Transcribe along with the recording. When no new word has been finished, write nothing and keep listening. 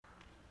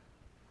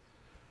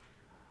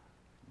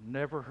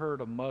Never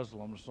heard a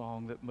Muslim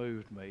song that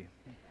moved me.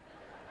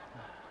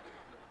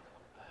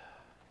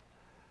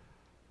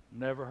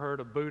 Never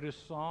heard a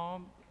Buddhist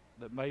song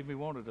that made me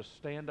want to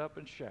stand up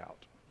and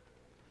shout.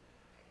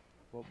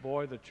 Well,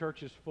 boy, the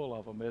church is full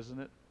of them, isn't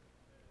it?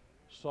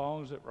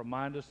 Songs that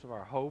remind us of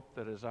our hope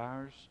that is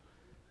ours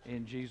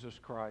in Jesus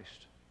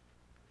Christ.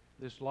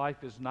 This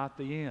life is not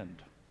the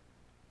end.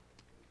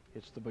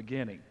 It's the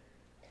beginning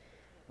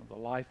of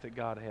the life that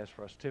God has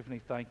for us.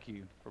 Tiffany, thank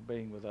you for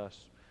being with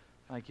us.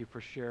 Thank you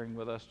for sharing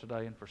with us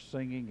today and for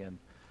singing. And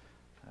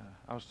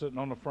I was sitting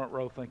on the front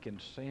row thinking,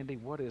 Sandy,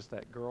 what is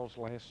that girl's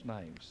last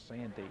name?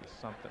 Sandy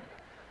something.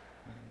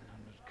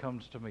 It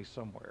comes to me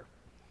somewhere.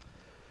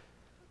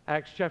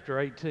 Acts chapter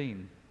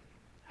 18.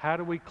 How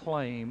do we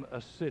claim a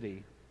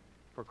city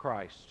for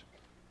Christ?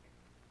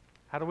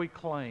 How do we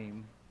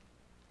claim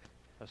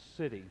a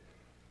city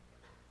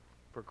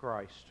for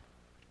Christ?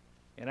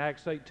 In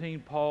Acts 18,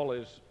 Paul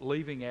is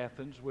leaving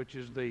Athens, which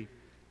is the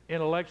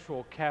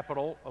intellectual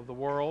capital of the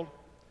world,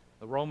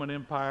 the Roman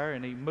Empire,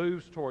 and he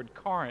moves toward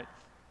Corinth,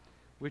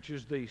 which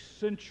is the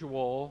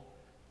sensual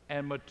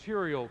and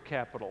material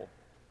capital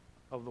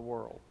of the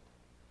world.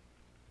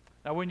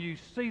 Now, when you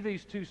see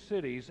these two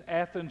cities,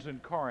 Athens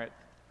and Corinth,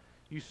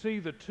 you see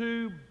the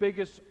two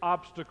biggest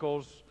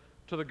obstacles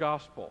to the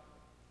gospel: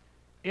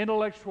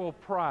 intellectual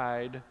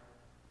pride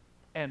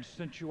and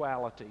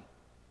sensuality.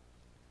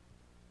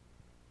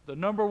 The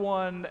number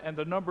one and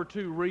the number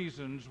two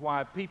reasons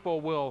why people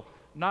will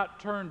not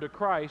turn to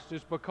Christ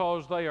is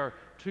because they are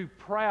too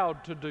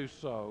proud to do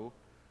so,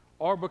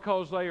 or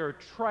because they are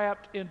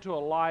trapped into a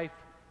life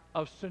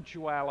of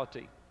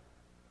sensuality.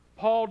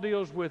 Paul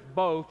deals with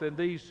both in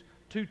these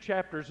two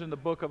chapters in the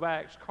book of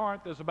Acts.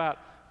 Corinth is about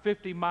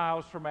 50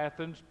 miles from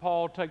Athens.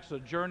 Paul takes a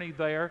journey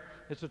there.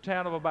 It's a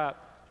town of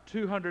about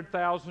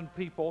 200,000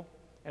 people,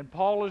 and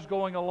Paul is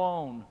going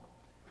alone.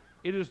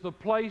 It is the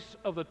place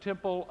of the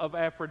temple of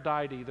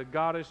Aphrodite, the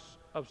goddess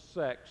of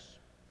sex.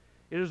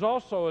 It is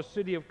also a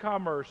city of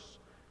commerce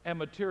and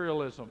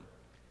materialism.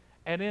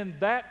 And in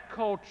that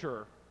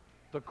culture,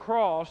 the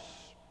cross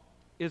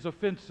is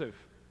offensive.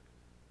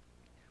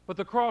 But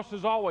the cross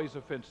is always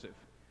offensive.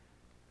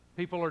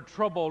 People are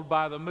troubled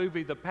by the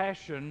movie The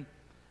Passion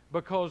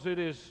because it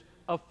is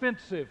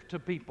offensive to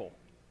people.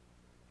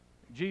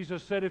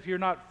 Jesus said, if you're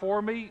not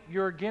for me,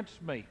 you're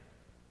against me.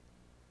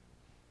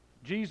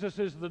 Jesus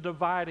is the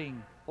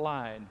dividing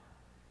line.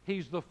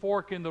 He's the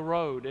fork in the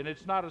road, and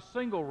it's not a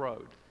single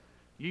road.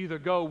 You either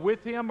go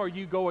with him or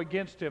you go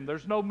against him.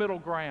 There's no middle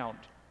ground.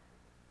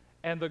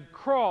 And the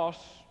cross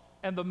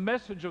and the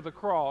message of the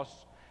cross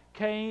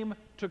came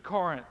to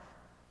Corinth.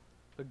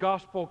 The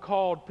gospel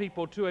called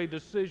people to a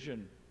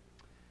decision.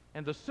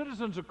 And the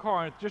citizens of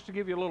Corinth, just to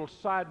give you a little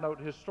side note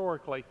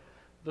historically,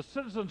 the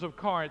citizens of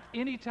Corinth,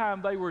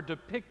 anytime they were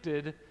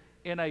depicted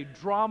in a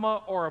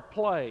drama or a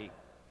play,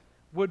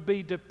 would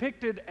be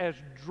depicted as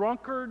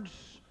drunkards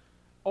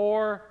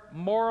or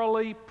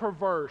morally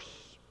perverse.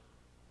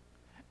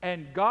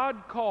 And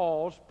God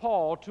calls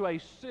Paul to a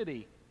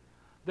city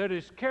that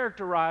is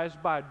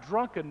characterized by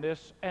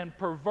drunkenness and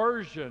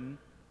perversion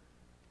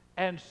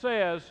and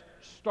says,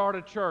 start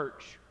a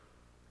church.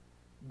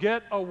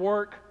 Get a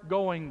work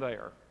going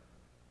there.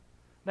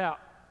 Now,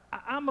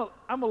 I'm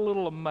a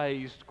little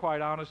amazed,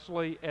 quite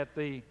honestly, at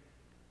the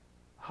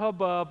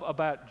hubbub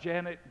about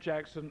Janet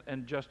Jackson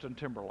and Justin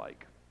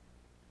Timberlake.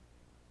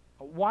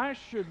 Why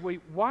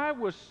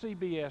was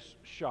CBS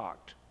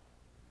shocked?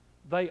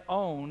 They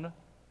own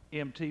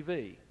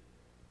MTV.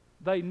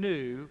 They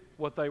knew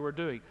what they were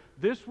doing.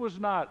 This was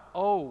not,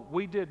 oh,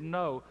 we didn't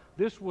know.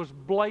 This was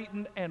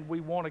blatant and we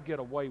want to get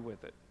away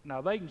with it.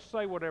 Now, they can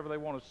say whatever they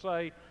want to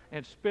say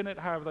and spin it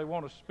however they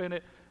want to spin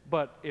it,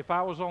 but if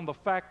I was on the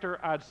factor,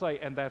 I'd say,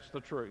 and that's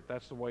the truth.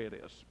 That's the way it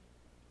is.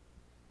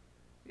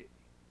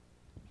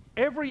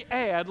 Every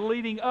ad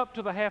leading up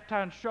to the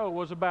halftime show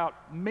was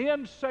about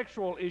men's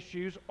sexual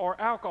issues or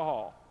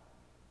alcohol.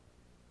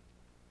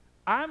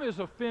 I'm as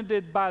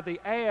offended by the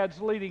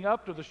ads leading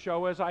up to the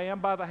show as I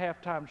am by the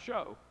halftime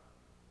show.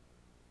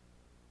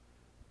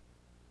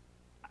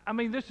 I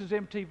mean, this is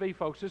MTV,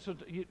 folks.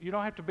 You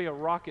don't have to be a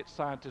rocket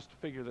scientist to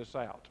figure this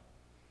out.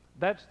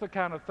 That's the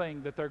kind of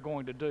thing that they're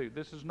going to do.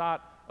 This is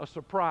not a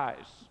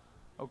surprise,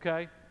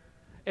 okay?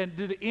 And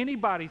did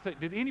anybody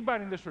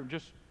in this room,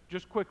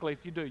 just quickly,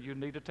 if you do, you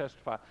need to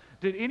testify.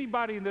 Did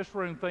anybody in this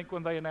room think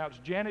when they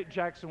announced Janet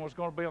Jackson was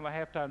going to be on the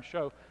halftime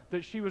show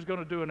that she was going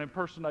to do an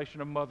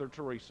impersonation of Mother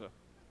Teresa?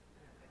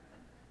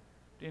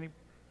 I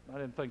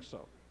didn't think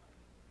so.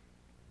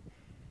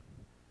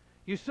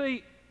 You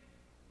see,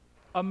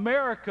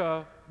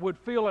 America would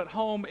feel at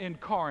home in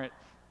Corinth,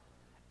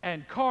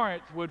 and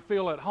Corinth would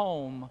feel at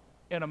home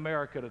in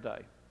America today.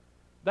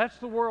 That's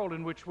the world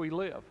in which we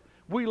live.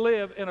 We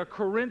live in a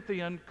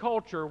Corinthian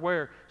culture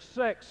where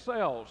sex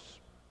sells.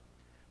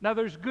 Now,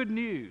 there's good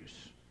news,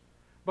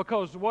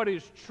 because what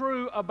is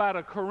true about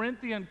a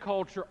Corinthian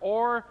culture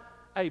or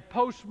a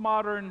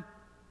postmodern,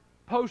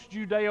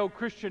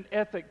 post-Judeo-Christian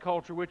ethic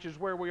culture, which is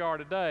where we are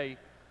today,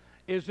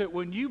 is that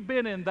when you've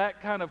been in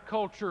that kind of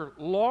culture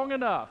long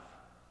enough,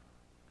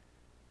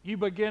 You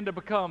begin to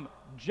become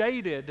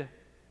jaded,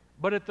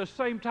 but at the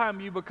same time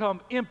you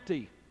become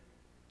empty,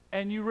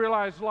 and you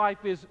realize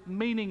life is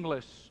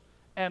meaningless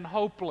and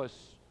hopeless,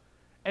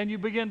 and you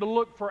begin to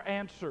look for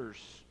answers,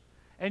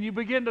 and you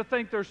begin to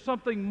think there's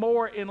something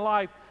more in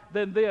life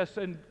than this,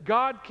 and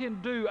God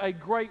can do a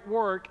great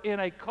work in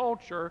a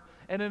culture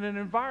and in an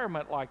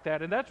environment like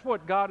that, and that's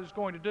what God is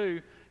going to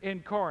do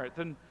in Corinth.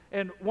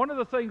 And one of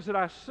the things that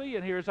I see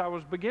in here as I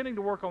was beginning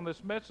to work on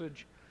this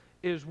message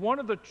is one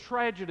of the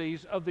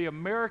tragedies of the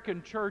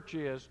American church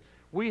is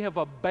we have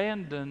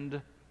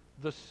abandoned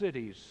the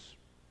cities.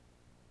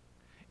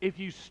 If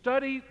you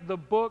study the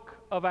book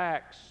of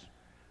Acts,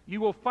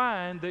 you will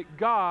find that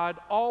God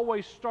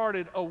always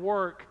started a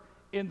work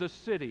in the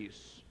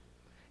cities.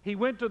 He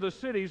went to the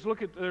cities.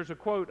 Look at, there's a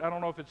quote, I don't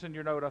know if it's in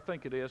your note, I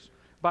think it is,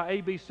 by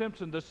A.B.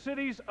 Simpson. The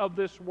cities of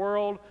this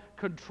world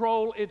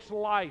control its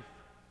life.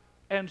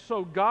 And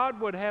so God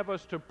would have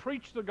us to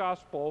preach the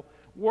gospel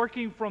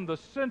working from the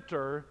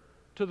center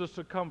to the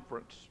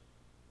circumference.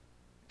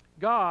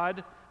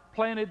 God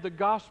planted the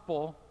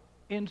gospel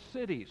in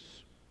cities.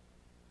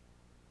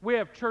 We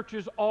have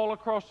churches all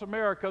across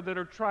America that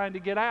are trying to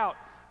get out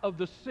of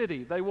the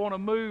city. They want to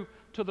move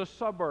to the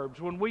suburbs.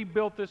 When we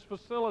built this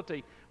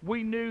facility,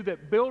 we knew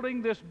that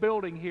building this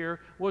building here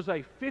was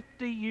a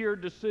 50-year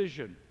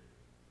decision.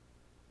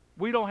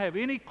 We don't have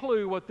any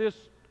clue what this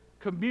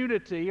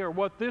community or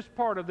what this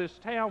part of this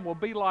town will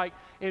be like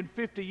in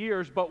 50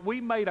 years, but we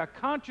made a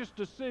conscious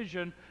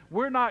decision.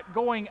 We're not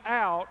going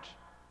out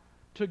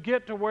to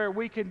get to where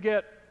we can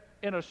get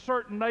in a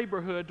certain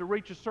neighborhood to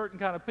reach a certain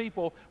kind of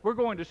people. We're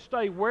going to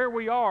stay where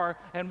we are,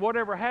 and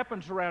whatever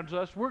happens around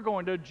us, we're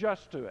going to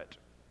adjust to it.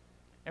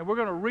 And we're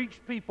going to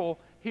reach people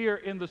here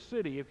in the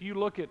city. If you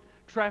look at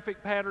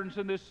traffic patterns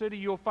in this city,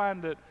 you'll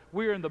find that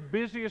we're in the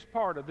busiest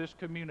part of this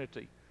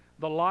community.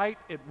 The light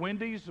at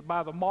Wendy's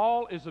by the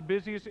mall is the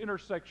busiest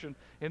intersection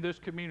in this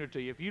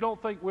community. If you don't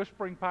think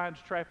Whispering Pines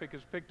traffic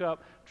is picked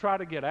up, try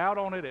to get out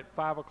on it at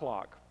 5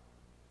 o'clock.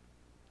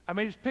 I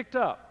mean, it's picked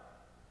up.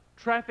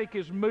 Traffic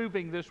is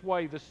moving this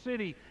way. The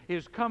city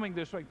is coming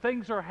this way.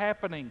 Things are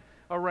happening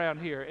around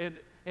here.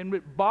 And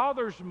it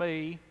bothers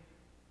me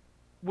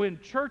when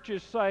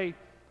churches say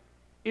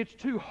it's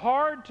too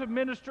hard to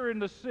minister in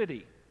the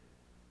city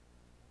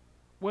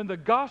when the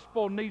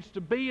gospel needs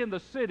to be in the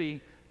city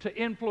to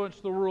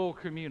influence the rural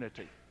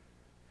community.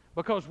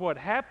 Because what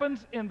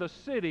happens in the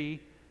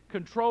city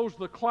controls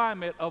the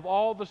climate of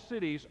all the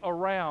cities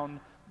around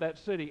that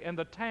city, and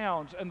the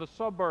towns and the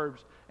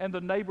suburbs and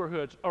the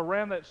neighborhoods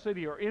around that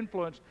city are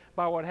influenced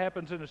by what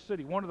happens in the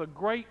city. One of the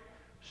great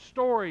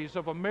stories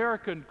of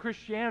American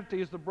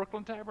Christianity is the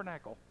Brooklyn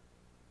Tabernacle.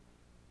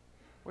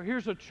 Well,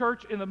 here's a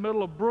church in the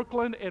middle of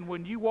Brooklyn, and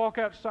when you walk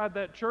outside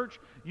that church,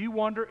 you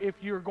wonder if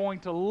you're going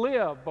to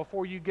live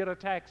before you get a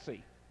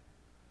taxi.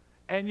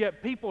 And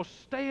yet people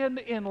stand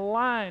in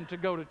line to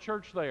go to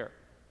church there.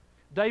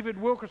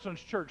 David Wilkerson's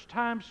church,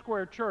 Times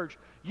Square Church,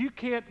 you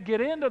can't get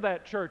into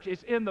that church.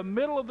 It's in the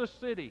middle of the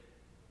city.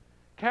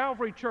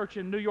 Calvary Church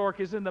in New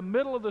York is in the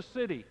middle of the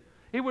city.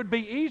 It would be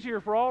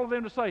easier for all of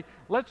them to say,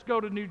 let's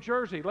go to New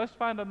Jersey. Let's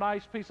find a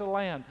nice piece of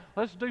land.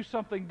 Let's do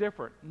something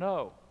different.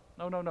 No.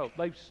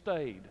 They've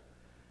stayed.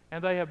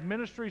 And they have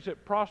ministries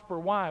that prosper.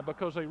 Why?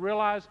 Because they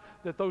realize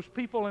that those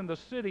people in the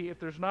city, if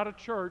there's not a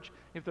church,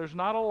 if there's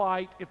not a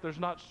light, if there's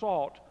not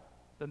salt,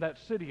 then that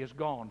city is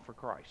gone for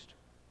Christ.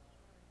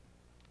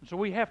 And so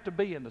we have to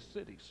be in the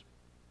cities.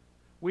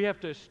 We have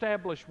to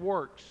establish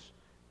works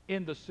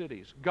in the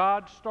cities.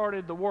 God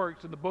started the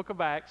works in the book of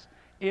Acts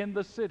in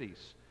the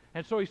cities.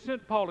 And so he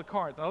sent Paul to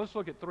Corinth. Now let's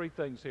look at three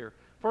things here.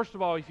 First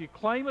of all, if you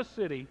claim a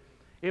city,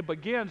 it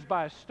begins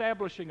by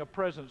establishing a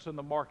presence in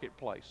the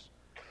marketplace.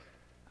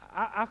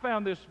 I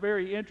found this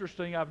very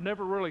interesting. I've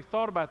never really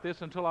thought about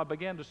this until I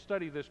began to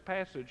study this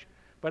passage.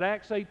 But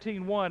Acts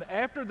 18:1,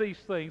 after these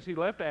things, he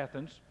left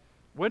Athens,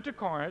 went to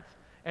Corinth,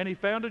 and he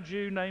found a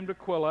Jew named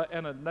Aquila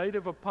and a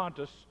native of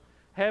Pontus,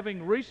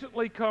 having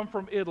recently come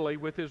from Italy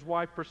with his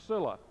wife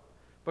Priscilla,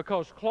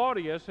 because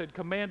Claudius had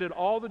commanded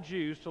all the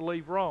Jews to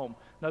leave Rome.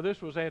 Now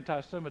this was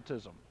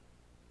anti-Semitism.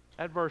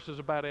 That verse is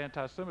about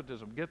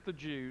anti-Semitism. Get the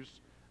Jews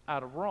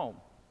out of Rome.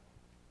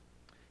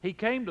 He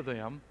came to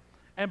them,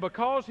 and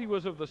because he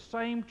was of the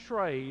same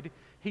trade,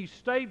 he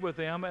stayed with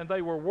them, and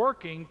they were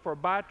working, for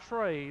by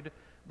trade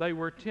they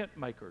were tent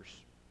makers.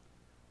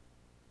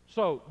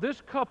 So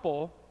this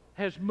couple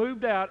has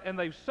moved out, and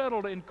they've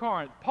settled in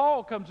Corinth.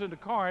 Paul comes into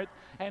Corinth,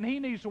 and he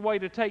needs a way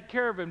to take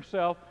care of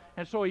himself,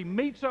 and so he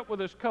meets up with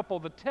this couple.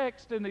 The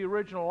text in the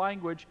original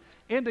language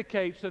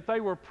indicates that they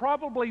were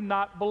probably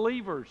not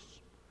believers.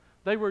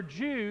 They were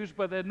Jews,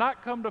 but they had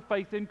not come to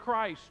faith in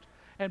Christ.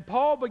 And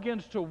Paul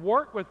begins to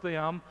work with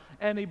them,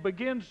 and he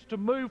begins to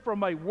move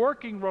from a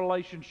working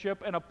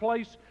relationship and a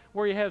place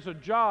where he has a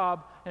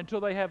job until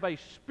they have a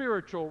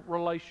spiritual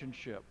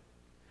relationship.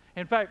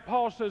 In fact,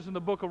 Paul says in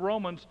the book of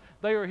Romans,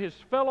 they are his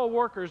fellow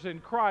workers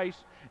in Christ,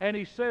 and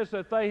he says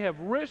that they have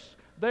risked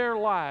their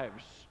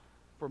lives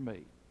for me.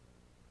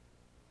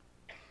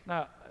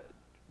 Now,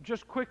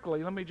 just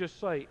quickly, let me just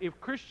say, if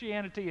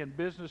Christianity and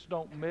business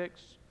don't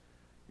mix,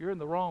 you're in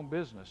the wrong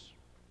business.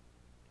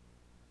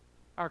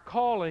 Our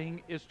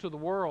calling is to the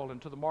world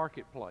and to the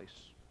marketplace.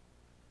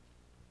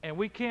 And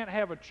we can't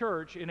have a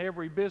church in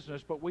every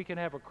business, but we can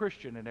have a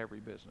Christian in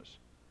every business.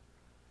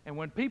 And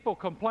when people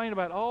complain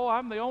about, oh,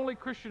 I'm the only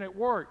Christian at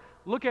work,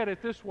 look at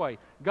it this way.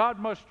 God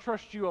must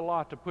trust you a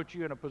lot to put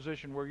you in a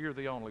position where you're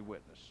the only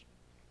witness.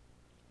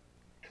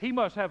 He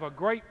must have a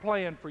great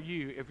plan for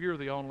you if you're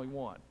the only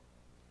one.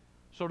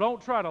 So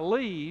don't try to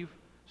leave,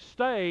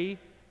 stay,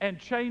 and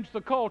change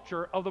the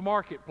culture of the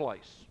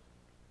marketplace.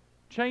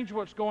 Change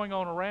what's going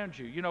on around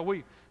you. You know,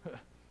 we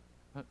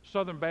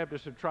Southern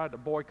Baptists have tried to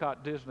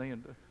boycott Disney,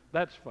 and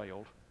that's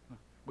failed.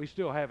 We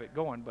still have it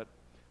going, but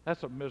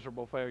that's a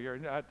miserable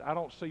failure. I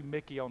don't see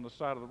Mickey on the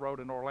side of the road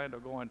in Orlando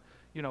going,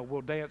 you know,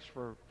 we'll dance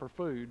for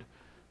food.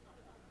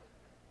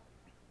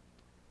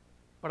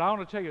 But I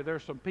want to tell you,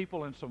 there's some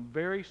people in some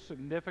very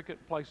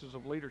significant places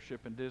of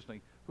leadership in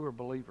Disney who are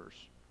believers.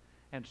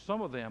 And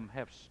some of them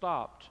have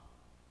stopped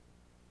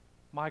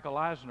Michael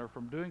Eisner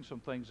from doing some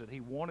things that he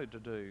wanted to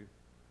do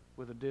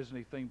with the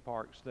Disney theme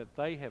parks, that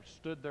they have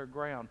stood their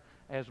ground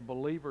as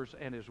believers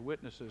and as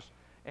witnesses.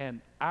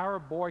 And our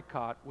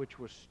boycott, which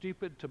was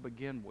stupid to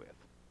begin with,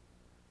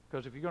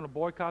 because if you're going to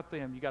boycott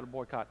them, you got to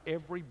boycott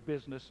every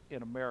business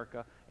in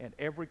America and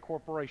every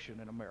corporation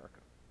in America.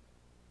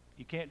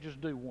 You can't just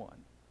do one.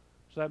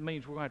 So that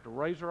means we're going to have to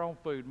raise our own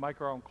food,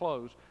 make our own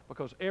clothes,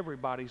 because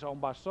everybody's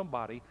owned by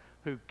somebody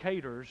who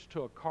caters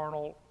to a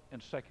carnal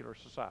and secular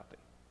society.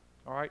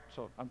 All right?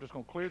 So I'm just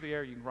going to clear the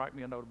air. You can write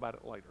me a note about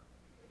it later.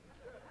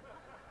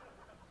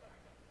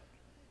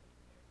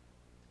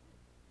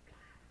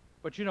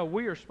 But you know,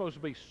 we are supposed to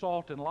be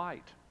salt and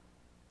light.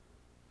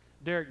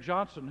 Derek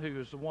Johnson, who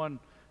is the one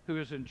who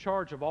is in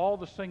charge of all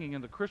the singing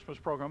in the Christmas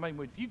program. I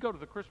mean, if you go to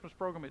the Christmas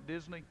program at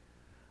Disney,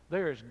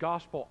 there is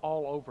gospel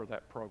all over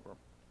that program.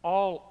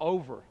 All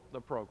over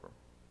the program.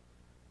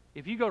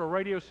 If you go to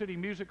Radio City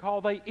Music Hall,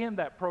 they end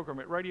that program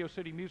at Radio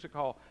City Music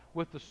Hall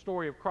with the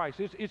story of Christ.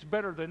 It's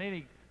better than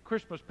any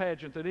Christmas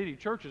pageant that any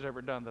church has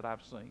ever done that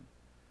I've seen.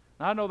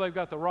 Now, I know they've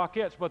got the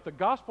Rockettes, but the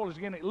gospel is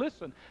getting,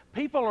 listen,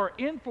 people are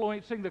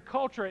influencing the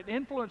culture and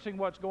influencing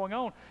what's going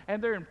on,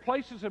 and they're in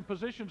places and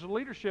positions of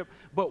leadership,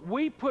 but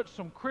we put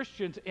some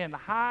Christians in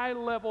high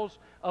levels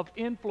of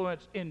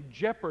influence in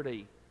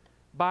jeopardy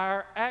by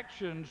our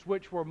actions,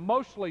 which were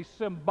mostly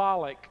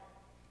symbolic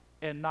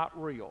and not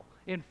real.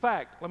 In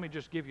fact, let me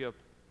just give you a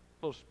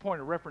little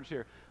point of reference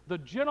here. The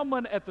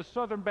gentleman at the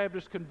Southern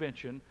Baptist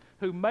Convention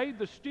who made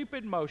the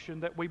stupid motion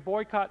that we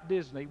boycott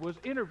Disney was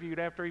interviewed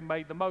after he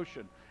made the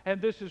motion. And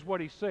this is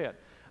what he said.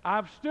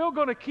 I'm still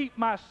going to keep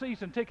my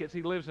season tickets.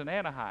 He lives in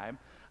Anaheim.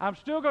 I'm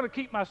still going to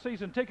keep my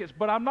season tickets,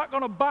 but I'm not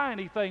going to buy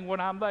anything when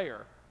I'm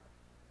there.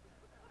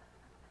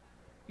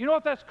 You know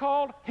what that's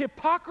called?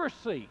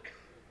 Hypocrisy.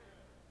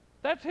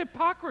 That's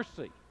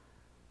hypocrisy.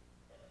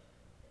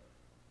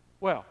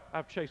 Well,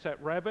 I've chased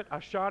that rabbit. I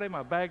shot him.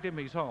 I bagged him.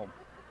 He's home.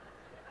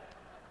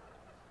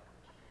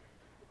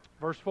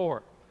 Verse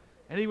 4.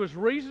 And he was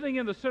reasoning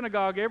in the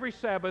synagogue every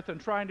Sabbath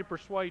and trying to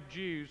persuade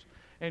Jews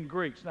and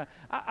Greeks. Now,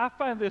 I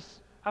find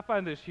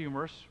this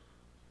humorous.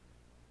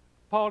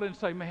 Paul didn't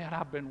say, man,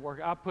 I've been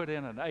working. I put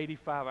in an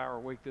 85-hour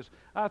week.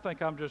 I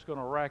think I'm just going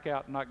to rack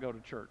out and not go to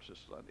church this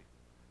Sunday.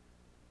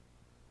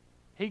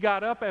 He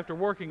got up after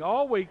working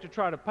all week to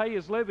try to pay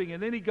his living,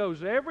 and then he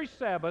goes every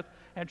Sabbath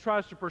and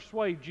tries to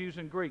persuade Jews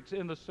and Greeks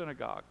in the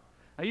synagogue.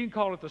 Now, you can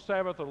call it the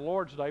Sabbath or the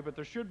Lord's Day, but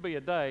there should be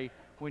a day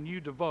when you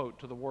devote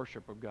to the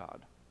worship of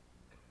God.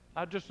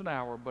 Not just an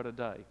hour, but a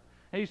day.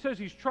 And he says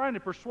he's trying to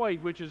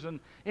persuade, which is an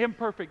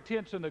imperfect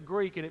tense in the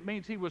Greek, and it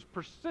means he was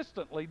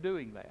persistently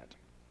doing that.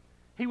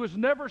 He was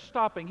never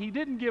stopping. He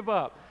didn't give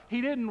up.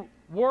 He didn't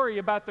worry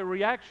about the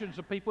reactions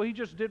of people. He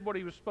just did what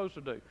he was supposed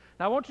to do.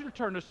 Now, I want you to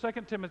turn to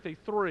 2 Timothy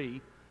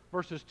 3,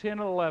 verses 10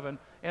 and 11,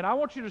 and I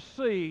want you to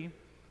see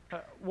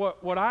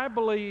what I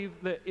believe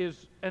that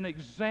is an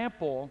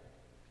example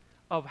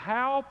of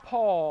how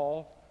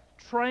Paul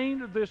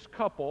trained this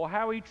couple,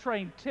 how he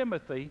trained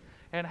Timothy,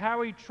 and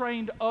how he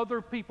trained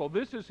other people.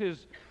 This is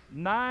his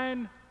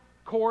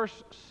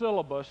 9-course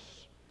syllabus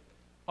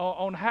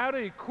on how to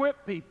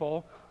equip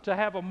people to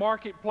have a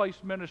marketplace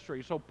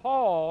ministry. So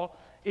Paul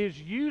is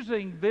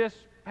using this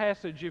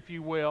passage, if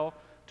you will,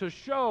 to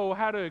show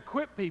how to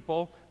equip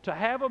people to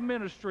have a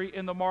ministry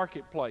in the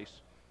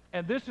marketplace.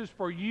 And this is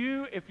for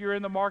you if you're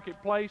in the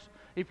marketplace,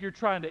 if you're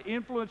trying to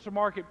influence the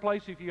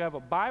marketplace, if you have a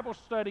Bible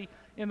study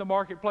in the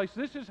marketplace.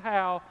 This is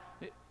how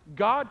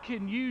God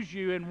can use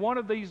you in one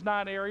of these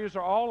 9 areas,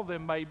 or all of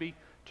them maybe,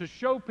 to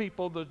show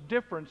people the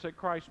difference that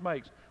Christ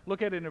makes.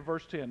 Look at it in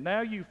verse 10.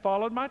 Now you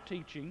followed my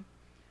teaching,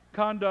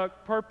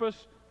 conduct,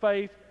 purpose,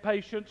 faith,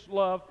 patience,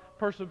 love,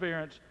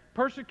 perseverance,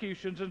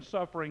 persecutions, and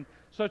suffering,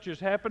 such as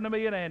happened to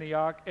me at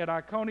Antioch, at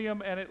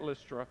Iconium, and at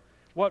Lystra.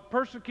 What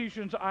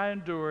persecutions I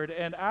endured,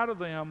 and out of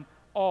them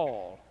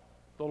all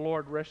the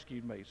Lord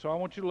rescued me. So I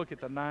want you to look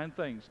at the 9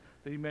 things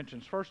that he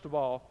mentions. First of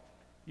all,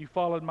 you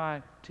followed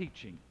my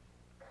teaching.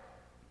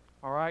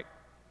 All right?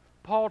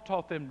 Paul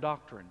taught them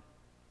doctrine.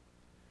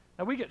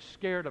 Now, we get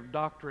scared of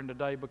doctrine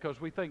today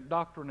because we think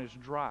doctrine is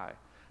dry.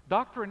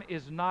 Doctrine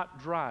is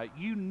not dry.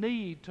 You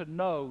need to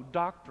know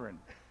doctrine.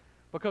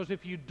 Because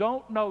if you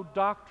don't know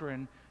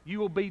doctrine, you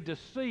will be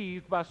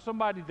deceived by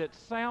somebody that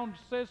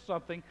says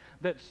something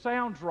that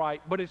sounds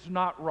right, but it's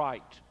not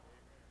right.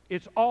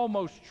 It's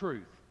almost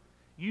truth.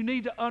 You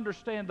need to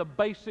understand the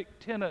basic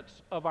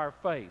tenets of our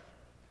faith.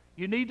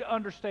 You need to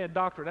understand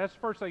doctrine. That's the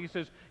first thing he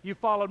says, you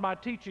followed my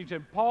teachings.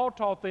 And Paul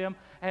taught them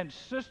and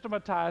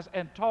systematized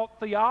and taught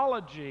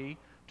theology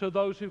to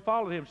those who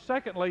followed him.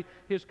 Secondly,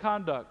 his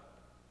conduct.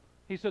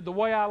 He said, the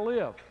way I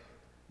live.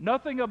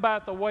 Nothing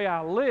about the way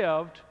I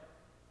lived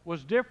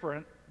was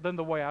different than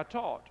the way I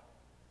taught.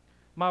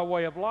 My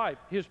way of life.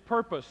 His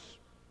purpose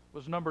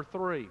was number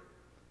 3.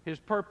 His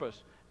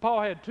purpose.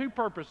 Paul had 2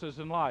 purposes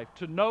in life,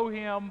 to know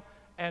him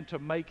and to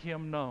make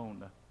him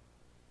known.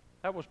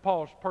 That was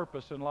Paul's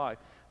purpose in life.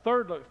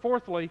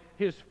 Fourthly,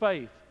 his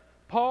faith.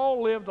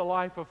 Paul lived a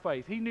life of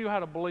faith. He knew how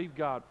to believe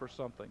God for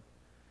something.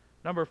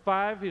 Number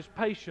 5, his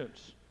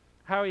patience.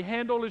 How he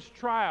handled his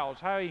trials,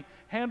 how he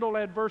handled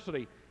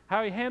adversity,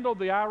 how he handled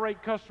the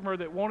irate customer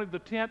that wanted the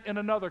tent in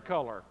another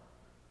color.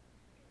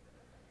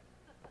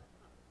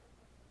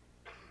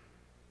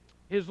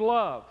 His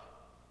love.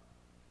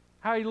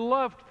 How he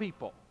loved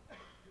people,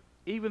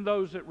 even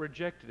those that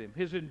rejected him.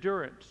 His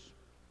endurance.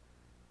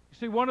 You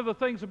see, one of the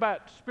things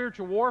about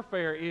spiritual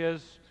warfare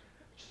is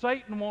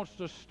Satan wants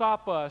to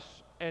stop us,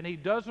 and he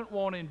doesn't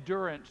want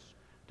endurance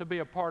to be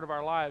a part of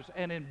our lives.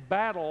 And in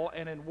battle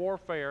and in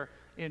warfare,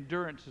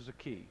 endurance is a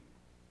key.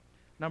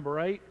 Number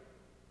 8,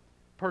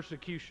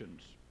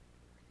 persecutions.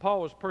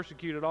 Paul was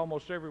persecuted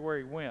almost everywhere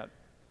he went.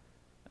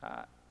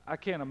 I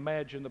can't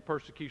imagine the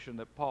persecution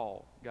that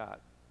Paul got.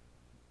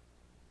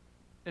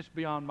 It's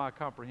beyond my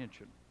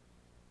comprehension.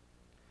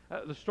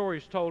 The story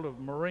is told of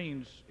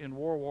Marines in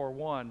World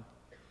War I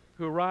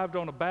who arrived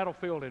on a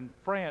battlefield in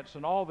France,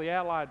 and all the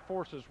Allied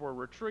forces were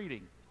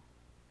retreating.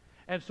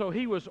 And so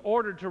he was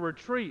ordered to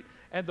retreat,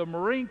 and the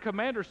Marine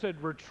commander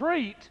said,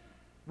 "Retreat?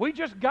 We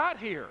just got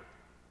here."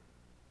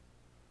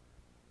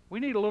 We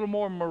need a little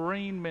more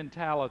Marine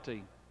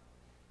mentality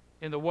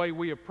in the way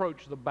we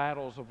approach the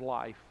battles of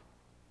life.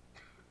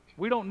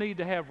 We don't need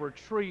to have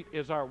retreat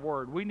as our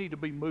word. We need to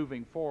be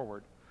moving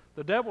forward.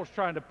 The devil's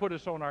trying to put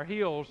us on our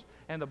heels,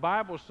 and the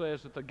Bible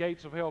says that the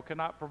gates of hell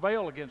cannot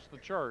prevail against the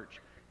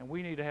church, and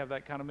we need to have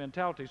that kind of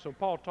mentality. So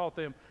Paul taught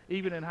them,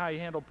 even in how he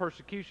handled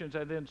persecutions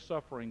and then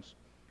sufferings.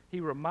 He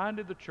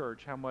reminded the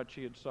church how much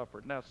he had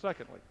suffered. Now,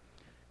 secondly,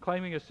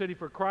 claiming a city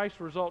for Christ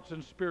results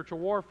in spiritual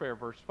warfare,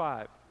 verse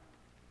 5.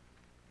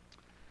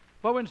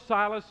 But when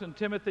Silas and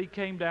Timothy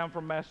came down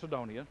from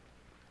Macedonia,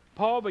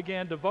 Paul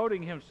began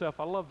devoting himself.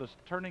 I love this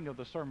turning of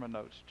the sermon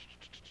notes.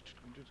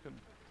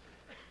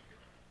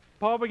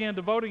 Paul began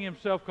devoting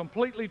himself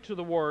completely to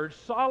the Word,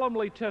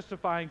 solemnly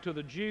testifying to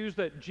the Jews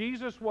that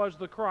Jesus was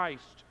the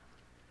Christ.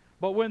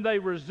 But when they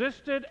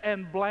resisted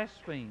and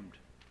blasphemed,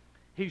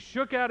 he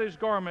shook out his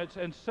garments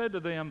and said to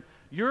them,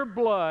 "Your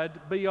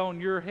blood be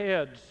on your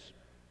heads.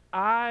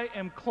 I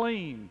am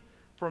clean.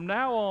 From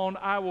now on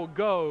I will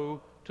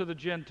go to the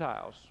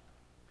Gentiles."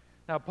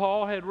 Now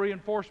Paul had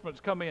reinforcements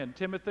come in.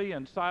 Timothy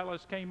and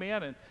Silas came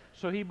in, and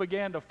so he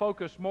began to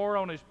focus more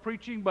on his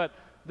preaching, but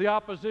the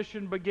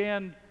opposition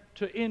began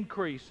to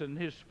increase, and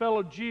his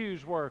fellow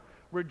Jews were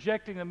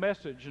rejecting the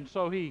message. And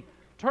so he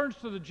turns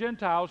to the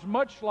Gentiles,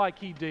 much like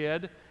he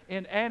did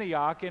in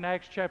Antioch in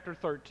Acts chapter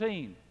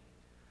 13.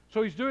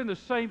 So he's doing the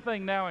same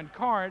thing now in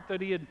Corinth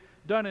that he had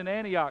done in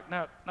Antioch.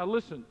 Now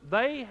listen,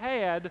 they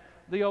had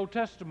the Old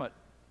Testament.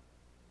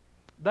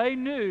 They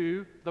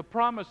knew the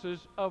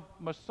promises of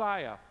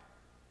Messiah.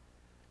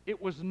 It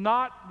was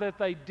not that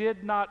they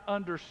did not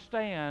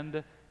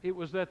understand, it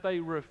was that they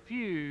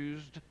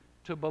refused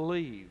to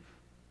believe.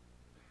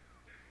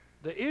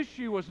 The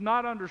issue was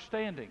not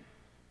understanding.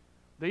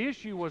 The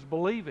issue was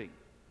believing.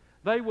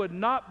 They would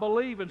not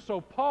believe, and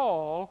so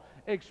Paul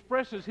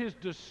expresses his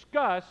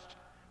disgust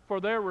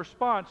for their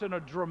response in a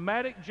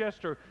dramatic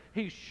gesture.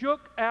 He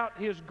shook out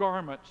his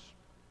garments.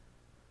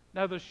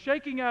 Now, the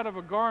shaking out of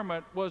a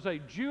garment was a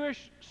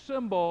Jewish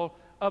symbol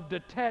of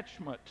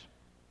detachment.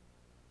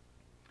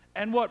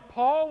 And what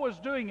Paul was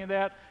doing in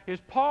that is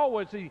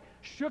he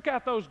shook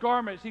out those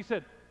garments. He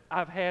said,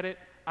 "I've had it.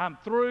 I'm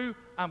through.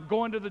 I'm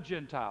going to the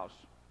Gentiles.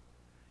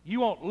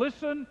 You won't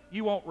listen.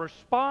 You won't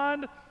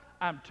respond.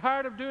 I'm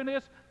tired of doing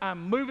this.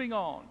 I'm moving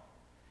on."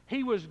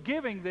 He was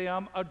giving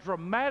them a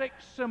dramatic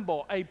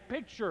symbol, a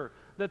picture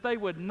that they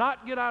would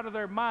not get out of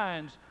their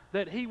minds,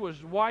 that he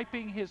was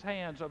wiping his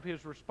hands of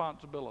his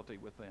responsibility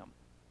with them.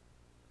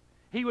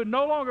 He would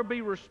no longer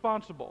be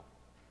responsible.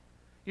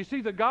 You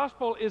see, the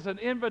gospel is an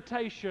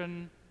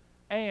invitation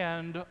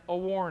and a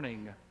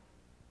warning.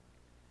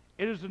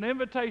 It is an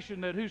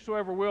invitation that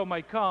whosoever will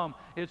may come.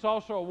 It's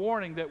also a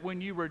warning that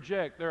when you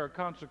reject, there are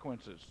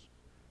consequences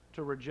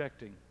to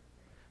rejecting.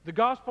 The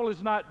gospel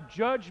is not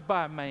judged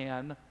by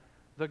man.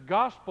 The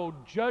gospel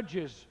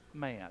judges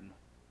man.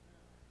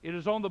 It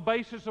is on the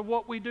basis of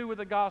what we do with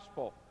the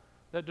gospel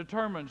that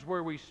determines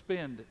where we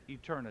spend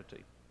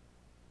eternity.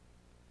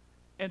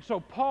 And so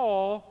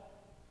Paul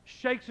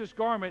shakes his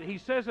garment. He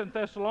says in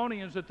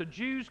Thessalonians that the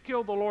Jews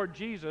killed the Lord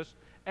Jesus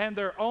and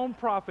their own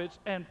prophets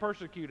and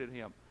persecuted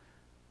him.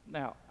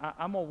 Now,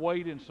 I'm going to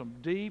wade in some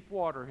deep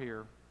water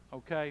here,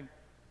 okay?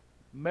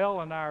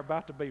 Mel and I are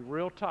about to be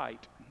real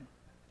tight.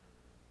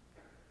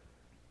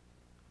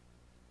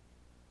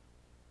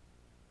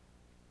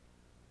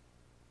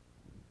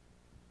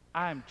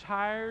 I'm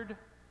tired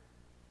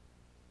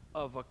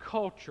of a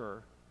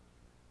culture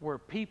where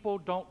people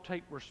don't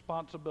take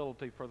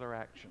responsibility for their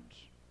actions.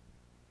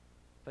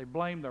 They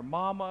blame their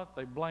mama,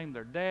 they blame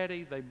their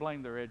daddy, they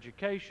blame their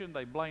education,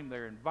 they blame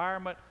their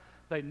environment.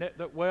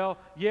 Well,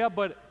 yeah,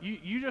 but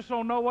you just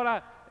don't know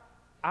what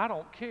I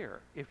don't care.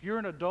 If you're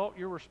an adult,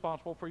 you're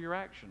responsible for your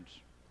actions.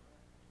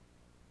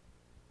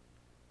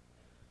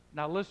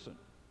 Now listen,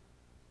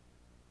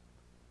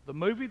 the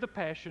movie The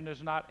Passion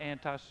is not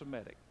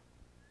anti-Semitic.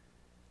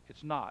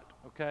 It's not,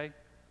 okay?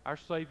 Our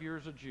Savior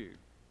is a Jew.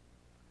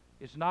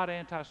 It's not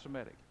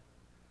anti-Semitic.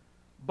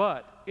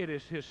 But it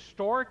is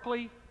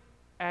historically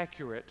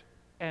accurate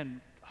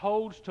and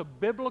holds to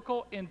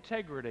biblical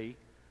integrity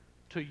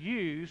to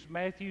use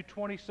Matthew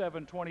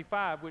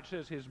 27:25, which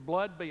says, His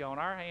blood be on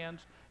our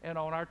hands and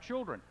on our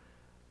children.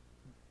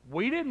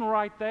 We didn't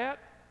write that.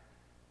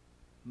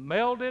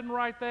 Mel didn't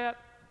write that.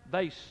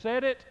 They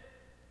said it,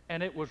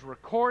 and it was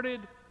recorded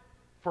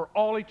for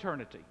all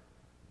eternity.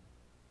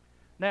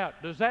 Now,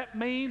 does that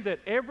mean that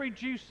every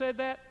Jew said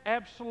that?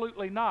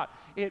 Absolutely not.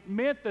 It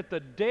meant that the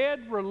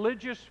dead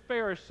religious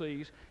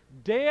Pharisees,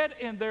 dead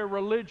in their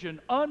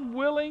religion,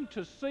 unwilling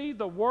to see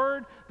the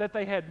word that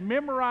they had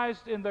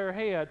memorized in their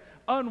head,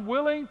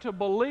 unwilling to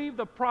believe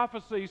the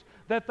prophecies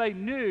that they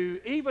knew,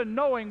 even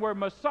knowing where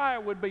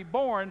Messiah would be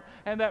born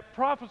and that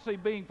prophecy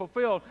being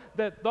fulfilled,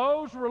 that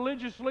those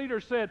religious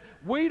leaders said,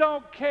 we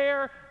don't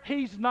care,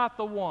 he's not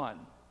the one.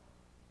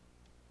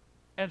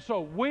 And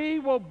so we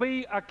will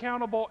be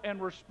accountable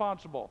and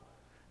responsible.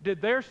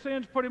 Did their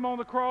sins put him on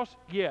the cross?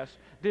 Yes.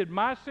 Did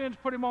my sins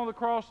put him on the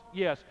cross?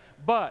 Yes.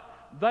 But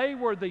they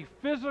were the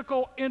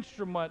physical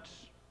instruments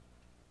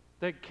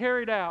that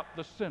carried out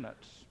the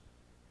sentence.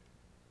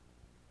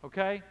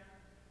 Okay?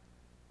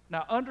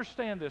 Now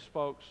understand this,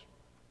 folks.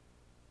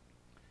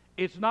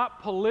 It's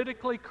not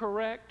politically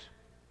correct,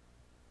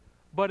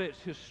 but it's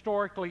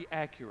historically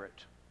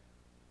accurate.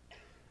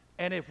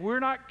 And if we're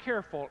not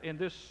careful in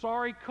this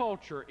sorry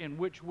culture in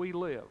which we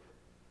live,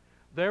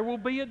 there will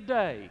be a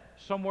day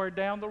somewhere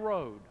down the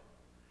road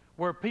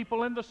where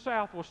people in the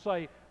South will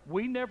say,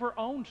 we never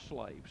owned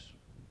slaves,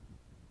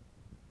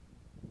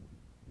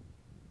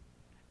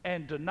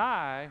 and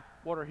deny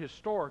what are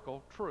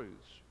historical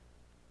truths.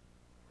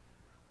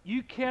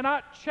 You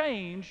cannot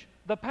change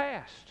the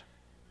past.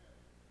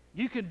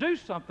 You can do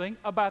something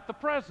about the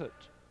present.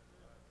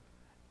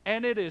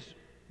 And it is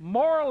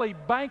morally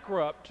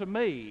bankrupt to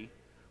me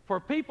for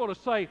people to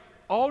say,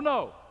 oh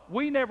no,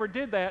 we never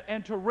did that,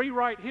 and to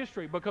rewrite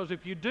history. Because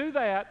if you do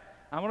that,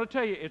 I'm going to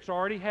tell you, it's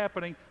already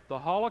happening. The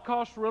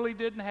Holocaust really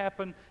didn't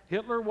happen.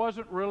 Hitler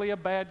wasn't really a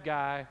bad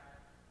guy.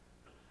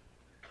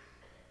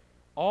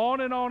 On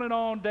and on and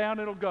on, down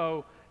it'll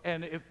go.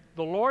 And if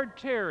the Lord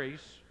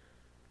tarries,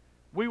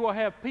 we will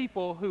have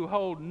people who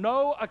hold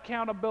no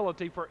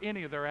accountability for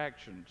any of their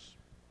actions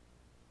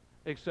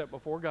except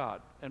before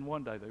God. And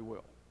one day they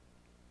will.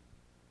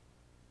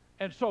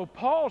 And so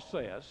Paul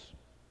says,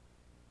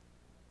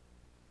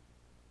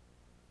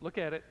 look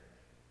at it.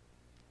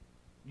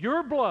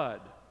 Your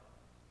blood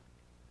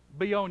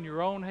be on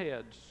your own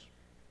heads.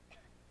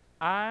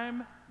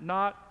 I'm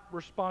not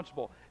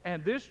responsible.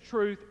 And this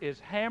truth is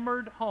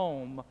hammered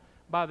home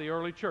by the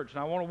early church. And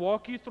I want to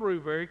walk you through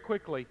very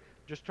quickly.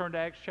 Just turn to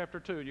Acts chapter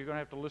 2, and you're going to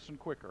have to listen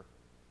quicker.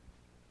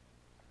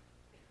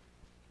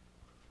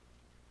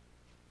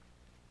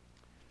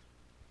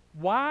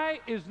 Why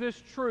is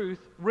this truth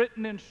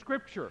written in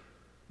Scripture?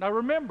 Now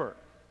remember,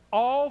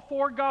 all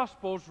four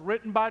Gospels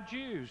written by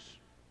Jews.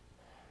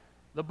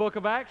 The book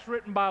of Acts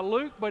written by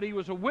Luke, but he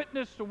was a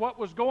witness to what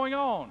was going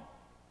on.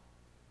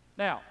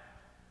 Now,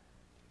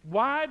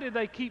 why did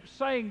they keep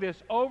saying this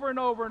over and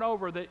over and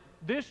over, that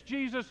this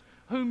Jesus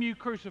whom you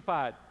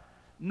crucified?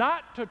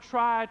 Not to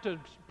try to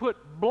put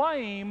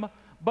blame,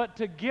 but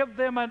to give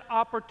them an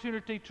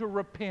opportunity to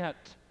repent.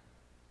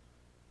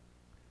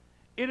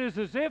 It is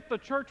as if the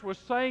church was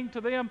saying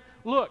to them,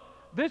 look,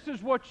 this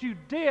is what you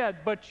did,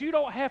 but you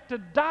don't have to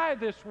die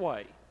this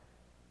way.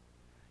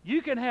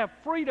 You can have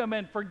freedom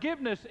and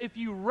forgiveness if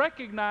you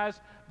recognize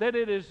that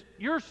it is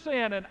your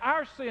sin and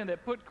our sin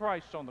that put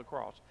Christ on the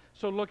cross.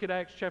 So look at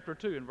Acts chapter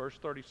 2 and verse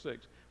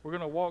 36. We're going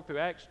to walk through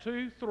Acts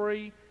 2,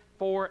 3,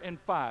 4, and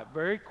 5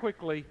 very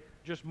quickly,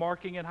 just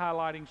marking and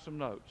highlighting some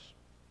notes.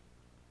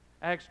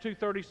 Acts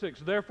 2:36.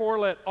 Therefore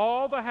let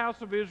all the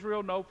house of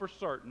Israel know for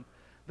certain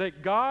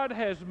that God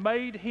has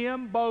made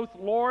him both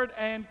Lord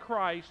and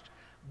Christ,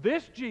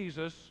 this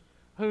Jesus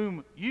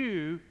whom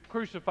you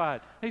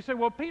crucified. He said,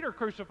 well, Peter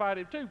crucified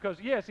him too, because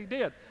yes, he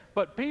did.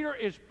 But Peter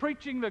is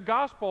preaching the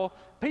gospel.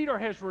 Peter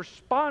has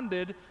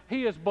responded.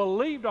 He has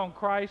believed on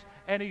Christ,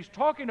 and he's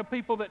talking to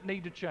people that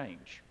need to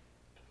change.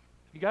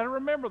 You got to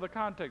remember the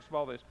context of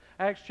all this.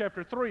 Acts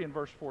chapter 3 and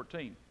verse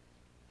 14.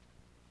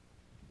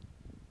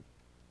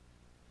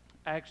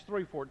 Acts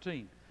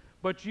 3:14.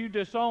 But you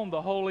disowned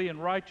the holy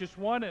and righteous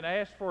one and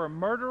asked for a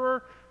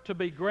murderer to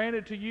be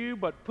granted to you,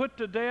 but put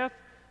to death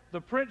the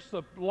Prince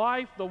of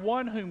Life, the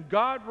one whom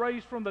God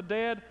raised from the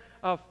dead,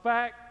 a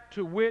fact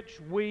to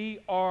which we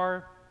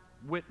are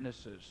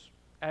witnesses.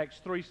 Acts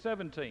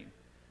 3:17.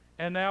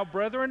 And now,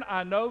 brethren,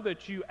 I know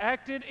that you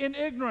acted in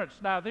ignorance.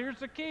 Now, here's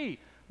the key.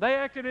 They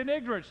acted in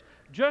ignorance,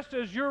 just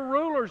as your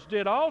rulers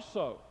did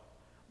also.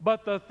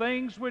 But the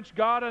things which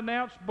God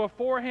announced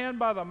beforehand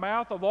by the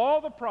mouth of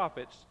all the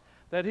prophets,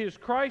 that his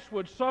Christ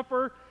would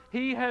suffer,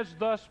 he has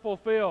thus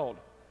fulfilled.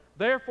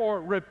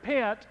 Therefore,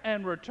 repent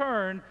and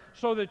return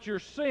so that your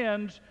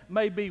sins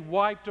may be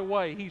wiped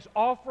away. He's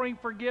offering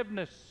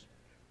forgiveness.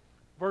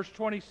 Verse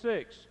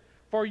 26,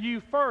 for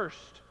you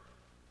first,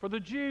 for the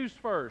Jews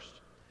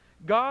first,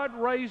 God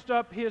raised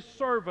up his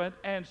servant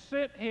and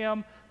sent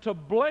him to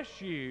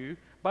bless you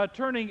by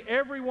turning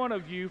every one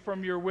of you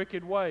from your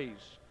wicked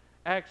ways.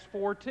 Acts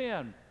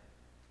 4:10.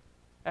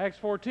 Acts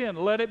 4:10,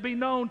 let it be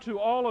known to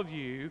all of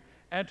you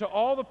and to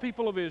all the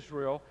people of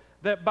Israel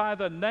that by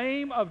the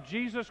name of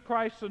Jesus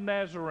Christ the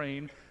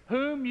Nazarene,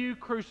 whom you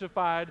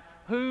crucified,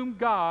 whom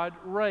God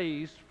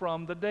raised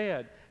from the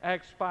dead.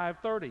 Acts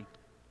 5:30.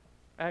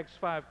 Acts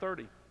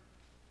 5:30.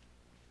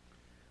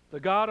 The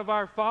God of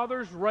our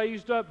fathers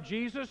raised up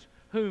Jesus,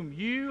 whom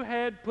you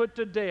had put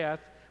to death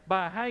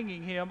by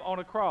hanging him on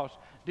a cross.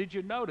 Did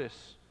you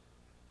notice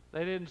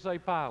they didn't say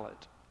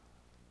Pilate?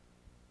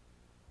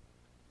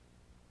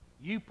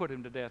 You put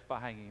him to death by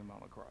hanging him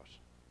on a cross.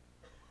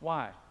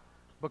 Why?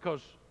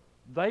 Because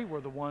they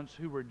were the ones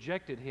who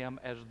rejected him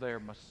as their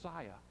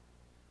Messiah.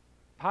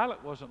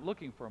 Pilate wasn't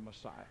looking for a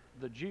Messiah.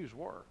 The Jews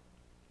were.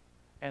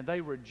 And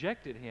they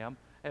rejected him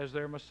as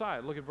their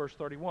Messiah. Look at verse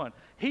 31.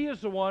 He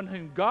is the one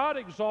whom God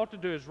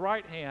exalted to his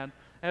right hand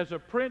as a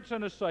prince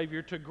and a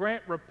savior to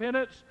grant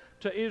repentance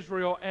to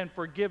Israel and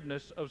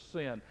forgiveness of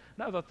sin.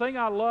 Now, the thing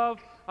I love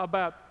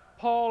about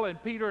Paul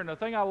and Peter, and the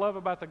thing I love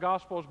about the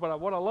Gospels, but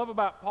what I love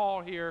about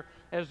Paul here,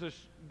 as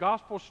this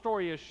Gospel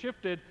story has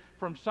shifted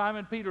from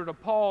Simon Peter to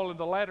Paul in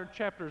the latter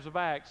chapters of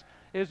Acts,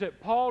 is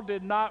that Paul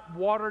did not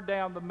water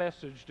down the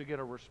message to get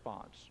a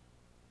response.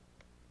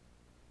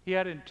 He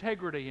had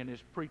integrity in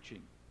his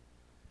preaching.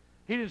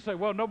 He didn't say,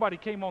 well, nobody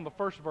came on the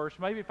first verse.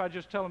 Maybe if I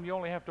just tell them you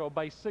only have to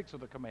obey 6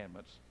 of the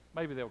commandments,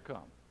 maybe they'll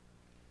come.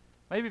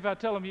 Maybe if I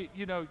tell them,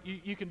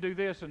 you can do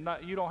this and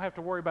you don't have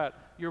to worry about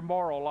your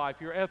moral life,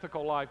 your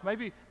ethical life.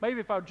 Maybe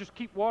if I just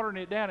keep watering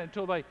it down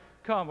until they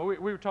come. We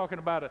were talking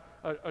about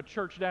a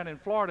church down in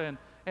Florida,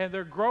 and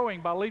they're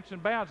growing by leaps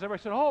and bounds.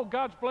 Everybody said, oh,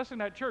 God's blessing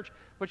that church.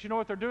 But you know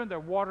what they're doing? They're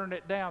watering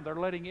it down. They're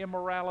letting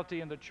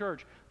immorality in the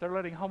church. They're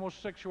letting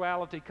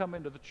homosexuality come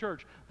into the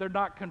church. They're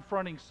not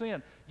confronting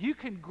sin. You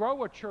can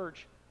grow a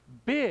church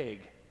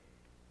big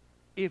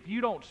if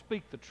you don't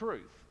speak the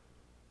truth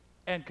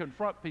and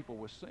confront people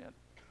with sin.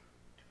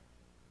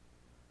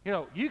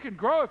 You can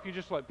grow if you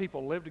just let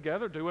people live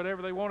together, do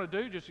whatever they want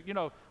to do. Just,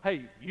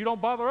 hey, you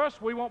don't bother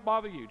us, we won't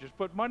bother you. Just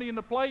put money in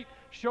the plate,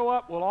 show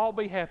up, we'll all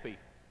be happy.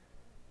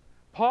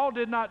 Paul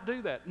did not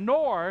do that,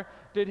 nor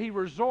did he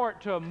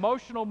resort to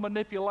emotional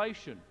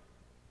manipulation.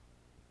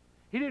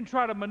 He didn't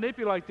try to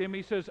manipulate them.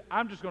 He says,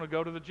 I'm just going to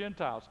go to the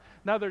Gentiles.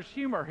 Now, there's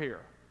humor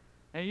here,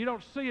 and you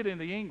don't see it in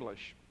the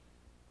English.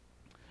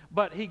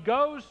 But he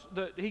goes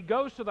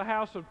to the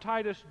house of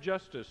Titus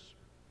Justus.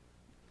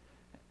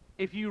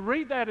 If you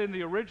read that in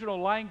the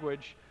original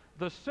language,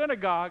 the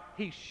synagogue,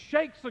 he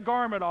shakes the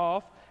garment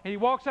off, and he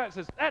walks out and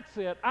says, that's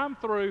it, I'm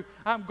through,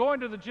 I'm going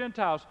to the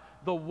Gentiles.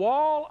 The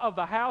wall of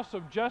the house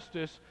of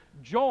Justus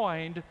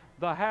joined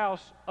the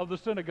house of the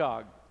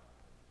synagogue.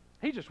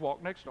 He just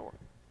walked next door.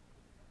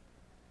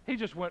 He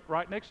just went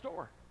right next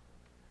door.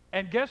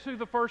 And guess who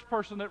the first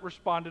person that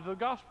responded to the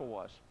gospel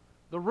was?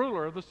 The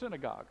ruler of the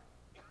synagogue.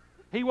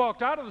 He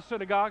walked out of the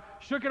synagogue,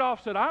 shook it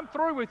off, said, I'm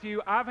through with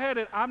you, I've had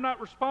it, I'm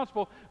not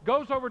responsible,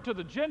 goes over to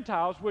the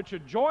Gentiles, which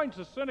adjoins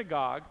the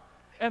synagogue,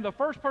 and the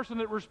first person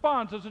that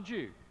responds is a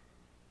Jew.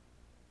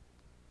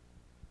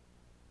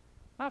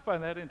 I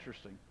find that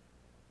interesting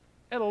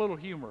and a little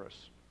humorous.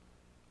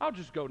 I'll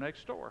just go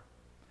next door.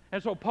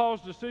 And so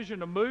Paul's decision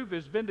to move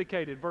is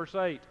vindicated. Verse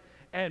 8,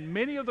 and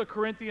many of the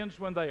Corinthians,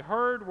 when they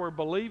heard, were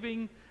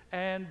believing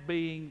and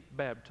being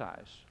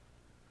baptized.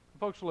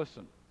 Folks,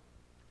 listen.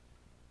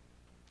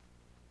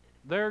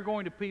 There are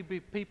going to be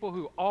people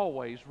who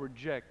always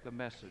reject the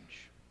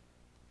message.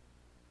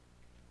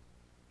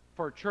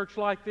 For a church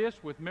like this,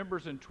 with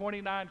members in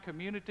 29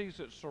 communities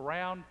that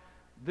surround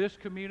this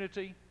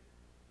community,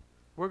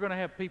 we're going to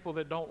have people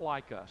that don't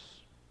like us.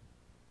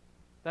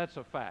 That's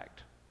a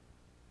fact.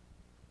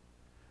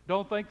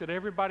 Don't think that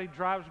everybody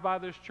drives by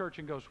this church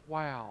and goes,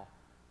 wow,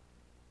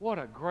 what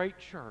a great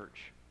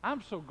church.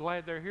 I'm so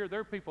glad they're here. There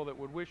are people that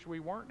would wish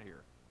we weren't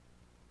here.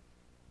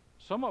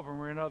 Some of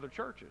them are in other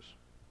churches.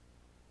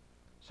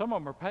 Some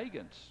of them are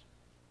pagans.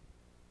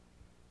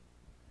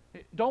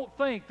 Don't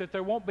think that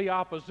there won't be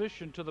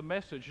opposition to the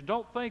message.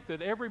 Don't think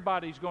that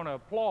everybody's going to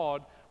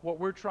applaud what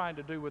we're trying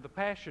to do with the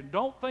passion.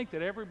 Don't think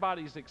that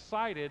everybody's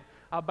excited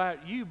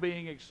about you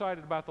being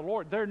excited about the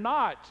Lord. They're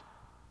not.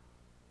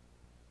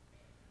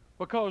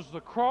 because the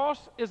cross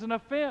is an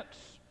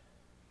offense.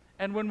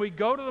 And when we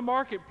go to the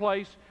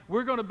marketplace,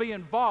 we're going to be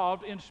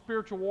involved in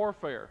spiritual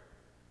warfare.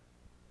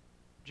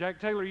 Jack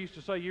Taylor used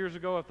to say years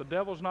ago, if the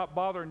devil's not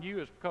bothering you,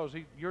 it's because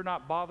you're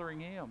not bothering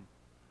him.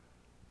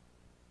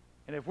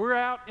 And if we're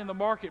out in the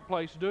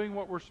marketplace doing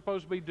what we're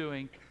supposed to be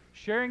doing,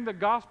 sharing the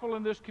gospel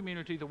in this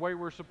community the way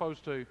we're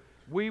supposed to,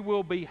 we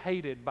will be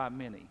hated by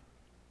many.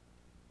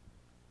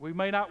 We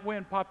may not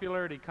win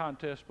popularity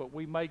contests, but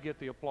we may get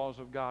the applause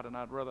of God, and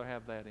I'd rather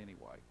have that anyway.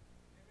 Amen.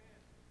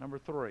 Number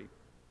 3,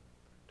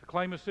 to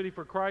claim a city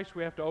for Christ,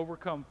 we have to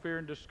overcome fear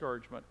and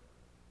discouragement.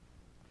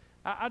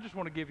 I just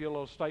want to give you a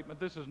little statement.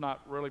 This is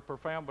not really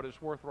profound, but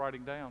it's worth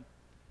writing down.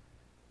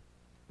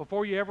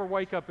 Before you ever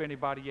wake up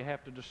anybody, you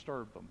have to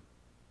disturb them.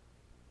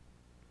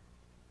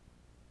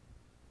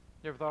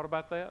 You ever thought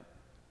about that?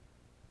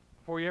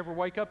 Before you ever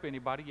wake up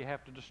anybody, you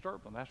have to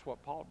disturb them. That's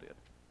what Paul did.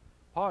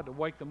 Paul had to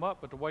wake them up,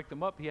 but to wake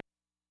them up,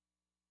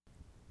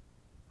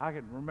 I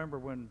can remember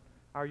when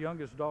our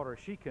youngest daughter,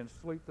 she can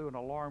sleep through an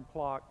alarm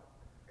clock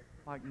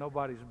like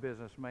nobody's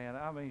business, man.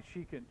 I mean,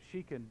 she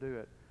can do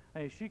it.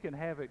 And she can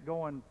have it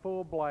going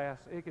full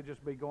blast. It could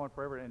just be going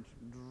forever, and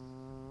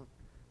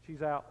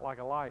she's out like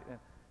a light. And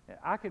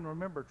I can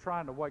remember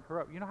trying to wake her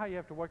up. You know how you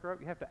have to wake her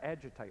up? You have to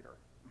agitate her,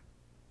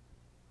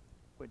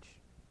 which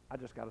I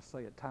just got to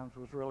say at times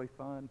was really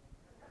fun.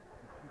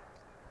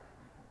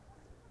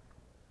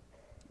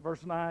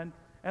 Verse 9,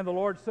 and the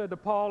Lord said to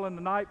Paul in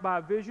the night by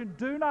a vision,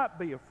 do not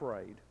be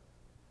afraid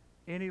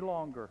any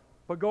longer,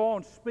 but go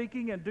on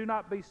speaking and do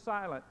not be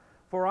silent.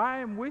 For I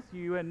am with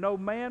you, and no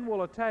man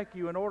will attack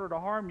you in order to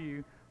harm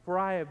you, for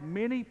I have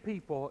many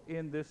people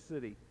in this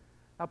city.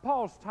 Now,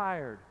 Paul's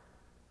tired.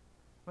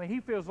 I mean, he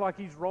feels like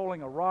he's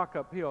rolling a rock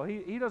uphill.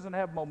 He doesn't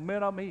have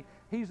momentum.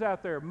 He's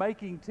out there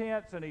making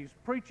tents, and he's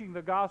preaching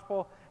the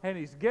gospel, and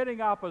he's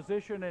getting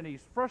opposition, and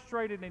he's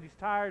frustrated, and he's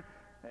tired.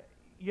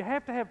 You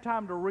have to have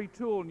time to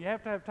retool, and you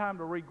have to have time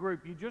to regroup.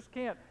 You just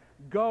can't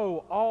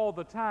go all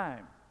the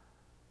time.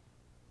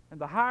 And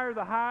the higher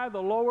the high,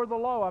 the lower the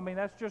low. I mean,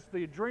 that's just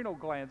the adrenal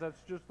glands.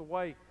 That's just the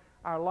way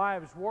our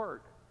lives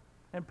work.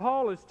 And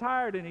Paul is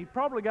tired, and he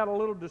probably got a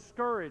little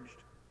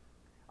discouraged.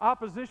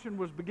 Opposition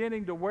was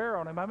beginning to wear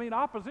on him. I mean,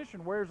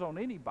 opposition wears on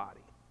anybody.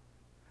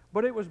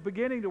 But it was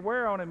beginning to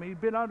wear on him. He'd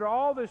been under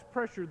all this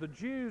pressure. The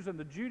Jews and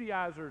the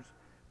Judaizers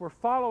were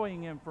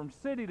following him from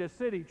city to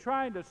city,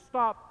 trying to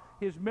stop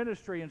his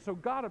ministry. And so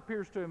God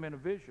appears to him in a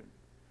vision.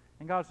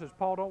 And God says,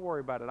 Paul, don't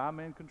worry about it.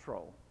 I'm in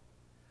control.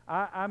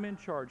 I'm in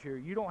charge here.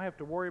 You don't have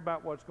to worry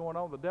about what's going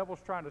on. The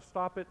devil's trying to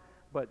stop it,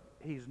 but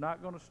he's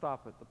not going to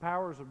stop it. The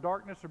powers of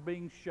darkness are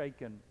being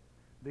shaken.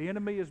 The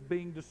enemy is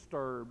being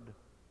disturbed.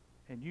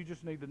 And you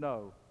just need to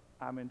know,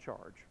 I'm in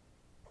charge.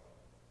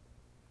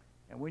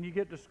 And when you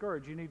get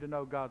discouraged, you need to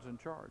know God's in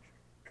charge.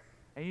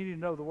 And you need to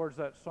know the words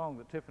of that song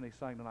that Tiffany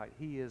sang tonight.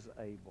 He is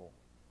able.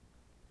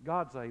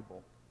 God's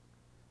able.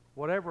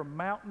 Whatever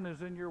mountain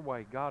is in your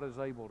way, God is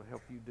able to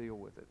help you deal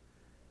with it.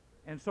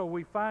 And so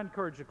we find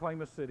courage to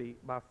claim a city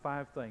by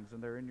 5 things,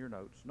 and they're in your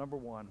notes. Number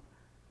 1,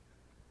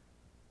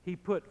 he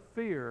put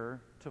fear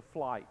to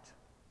flight.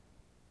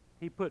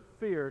 He put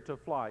fear to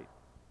flight.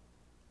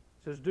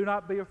 It says, do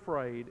not be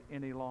afraid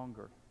any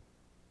longer.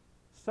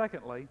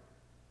 Secondly,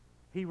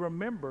 he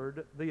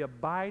remembered the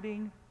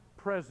abiding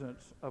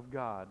presence of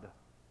God.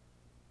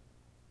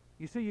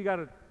 You see, you got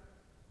to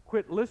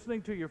quit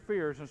listening to your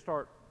fears and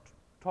start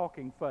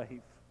talking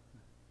faith.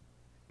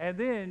 And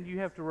then you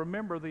have to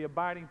remember the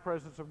abiding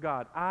presence of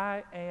God.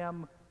 I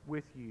am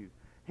with you.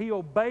 He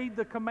obeyed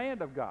the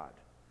command of God.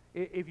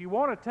 If you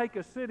want to take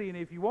a city and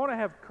if you want to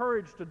have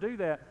courage to do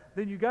that,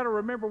 then you got to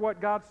remember what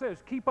God says.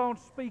 Keep on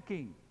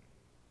speaking.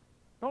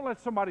 Don't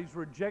let somebody's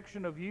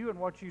rejection of you and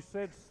what you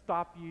said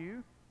stop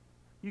you.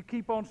 You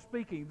keep on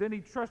speaking. Then he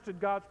trusted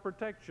God's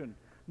protection.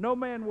 No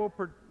man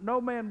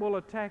will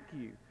attack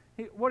you.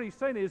 What he's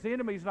saying is the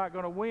enemy's not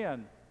going to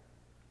win.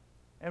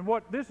 And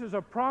this is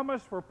a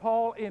promise for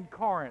Paul in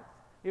Corinth.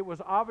 It was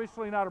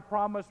obviously not a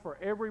promise for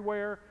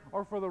everywhere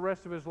or for the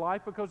rest of his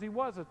life because he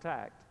was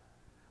attacked.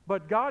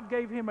 But God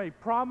gave him a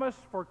promise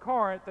for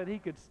Corinth that he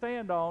could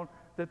stand on,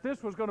 that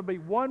this was going to be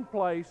one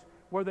place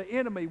where the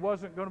enemy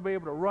wasn't going to be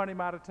able to run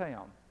him out of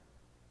town.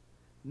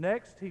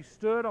 Next, he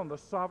stood on the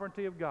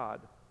sovereignty of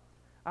God.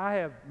 I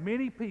have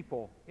many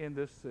people in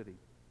this city.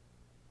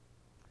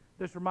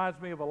 This reminds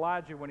me of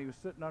Elijah when he was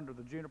sitting under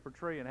the juniper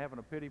tree and having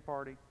a pity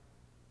party.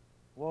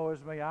 Woe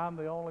is me, I'm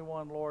the only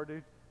one,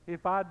 Lord.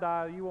 If I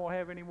die, you won't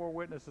have any more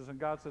witnesses. And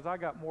God says, I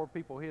got more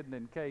people hidden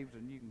in caves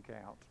than you can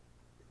count.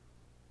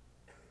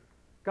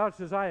 God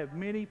says, I have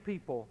many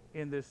people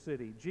in this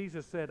city.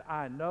 Jesus said,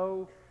 I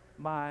know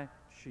my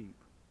sheep.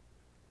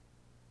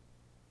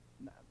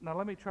 Now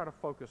let me try to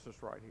focus this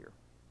right here.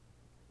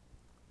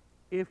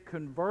 If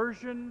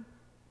conversion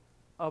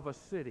of a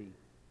city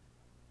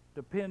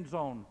depends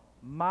on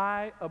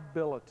my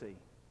ability,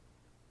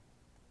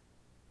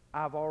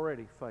 I've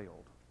already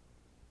failed.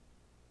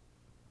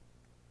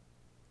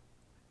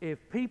 If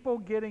people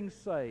getting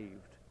saved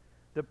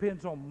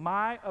depends on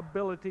my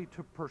ability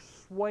to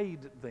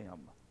persuade them,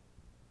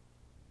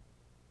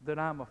 then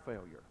I'm a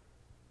failure.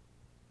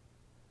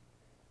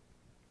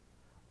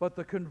 But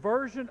the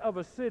conversion of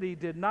a city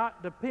did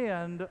not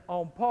depend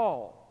on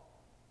Paul.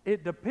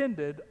 It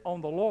depended on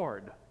the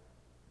Lord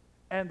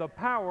and the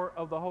power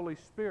of the Holy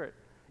Spirit.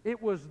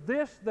 It was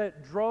this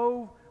that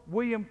drove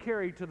William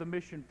Carey to the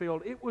mission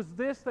field. It was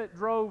this that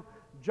drove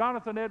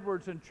Jonathan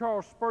Edwards and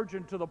Charles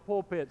Spurgeon to the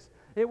pulpits.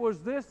 It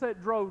was this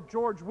that drove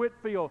George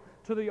Whitefield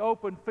to the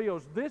open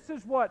fields. This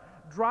is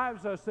what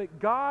drives us, that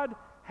God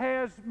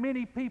has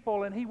many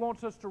people and He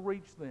wants us to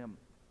reach them.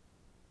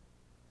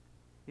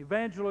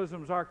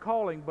 Evangelism is our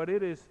calling, but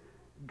it is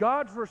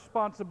God's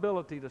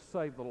responsibility to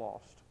save the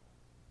lost.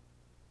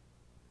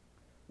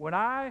 When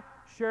I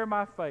share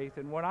my faith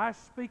and when I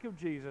speak of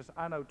Jesus,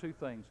 I know two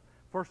things.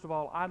 First of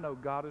all, I know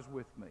God is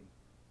with me.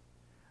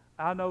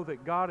 I know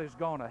that God has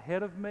gone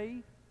ahead of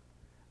me,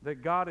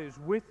 that God is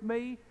with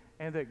me,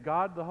 and that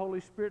God, the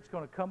Holy Spirit, is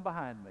going to come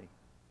behind me.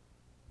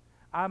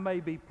 I may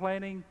be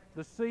planting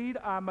the seed,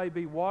 I may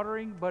be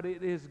watering, but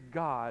it is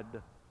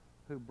God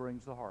who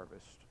brings the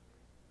harvest.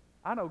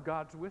 I know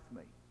God's with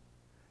me.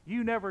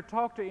 You never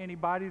talk to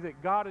anybody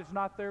that God is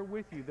not there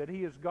with you, that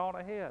He has gone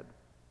ahead.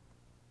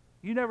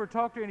 You never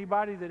talk to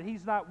anybody that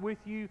He's not with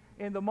you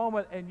in the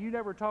moment, and you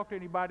never talk to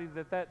anybody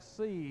that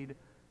seed,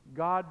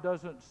 God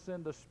doesn't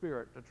send a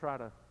spirit to try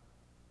to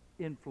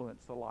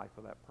influence the life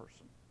of that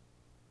person.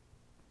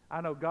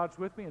 I know God's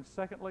with me, and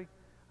secondly,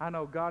 I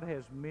know God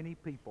has many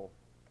people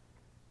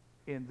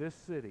in this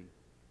city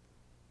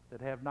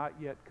that have not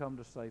yet come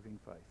to saving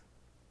faith.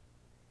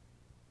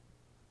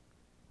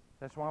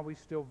 That's why we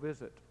still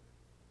visit.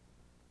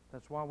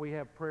 That's why we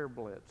have prayer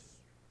blitz.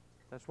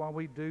 That's why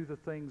we do the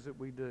things that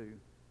we do.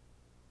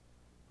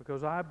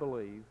 Because I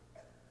believe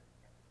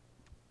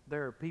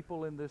there are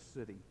people in this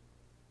city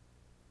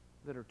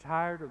that are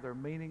tired of their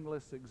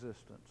meaningless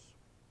existence,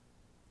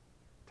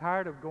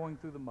 tired of going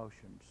through the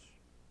motions.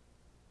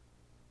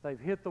 They've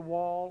hit the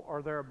wall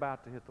or they're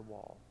about to hit the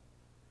wall.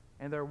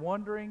 And they're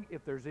wondering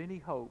if there's any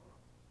hope.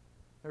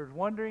 They're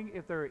wondering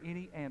if there are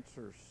any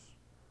answers.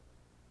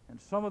 And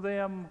some of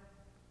them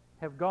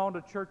have gone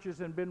to churches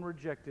and been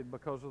rejected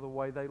because of the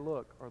way they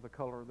look or the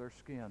color of their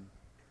skin.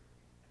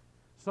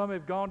 Some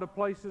have gone to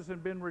places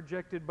and been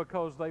rejected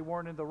because they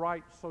weren't in the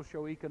right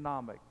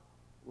socioeconomic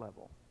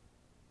level.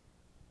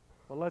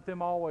 But let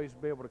them always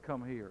be able to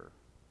come here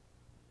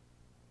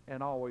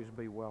and always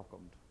be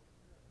welcomed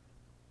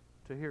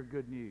to hear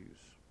good news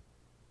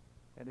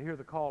and to hear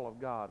the call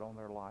of God on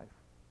their life.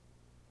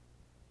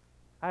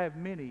 I have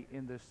many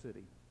in this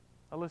city.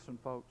 Now listen,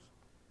 folks,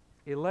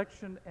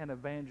 election and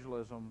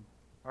evangelism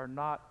are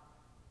not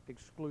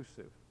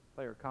exclusive.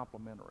 They are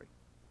complementary.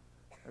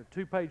 There are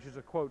 2 pages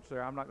of quotes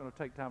there. I'm not going to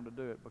take time to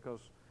do it because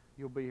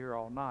you'll be here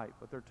all night.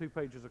 But there are 2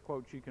 pages of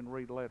quotes you can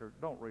read later.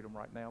 Don't read them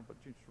right now, but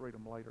you just read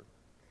them later.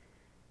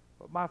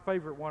 But my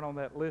favorite one on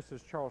that list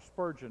is Charles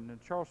Spurgeon. And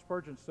Charles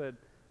Spurgeon said,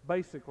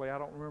 basically, I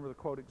don't remember the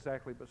quote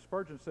exactly, but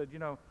Spurgeon said, you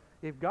know,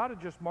 if God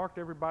had just marked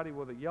everybody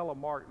with a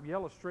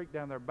yellow streak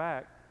down their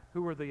back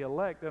who were the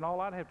elect, then all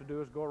I'd have to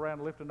do is go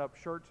around lifting up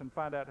shirts and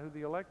find out who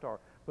the elect are.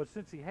 But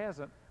since He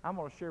hasn't, I'm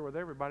going to share with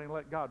everybody and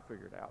let God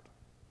figure it out.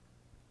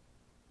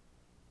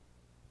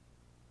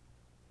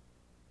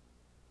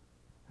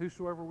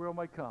 Whosoever will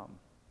may come,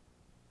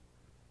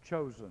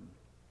 chosen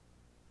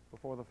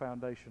before the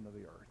foundation of the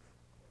earth.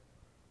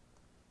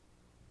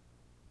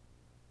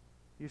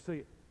 You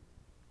see,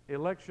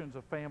 election's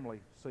a family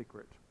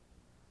secret.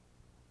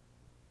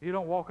 You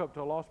don't walk up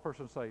to a lost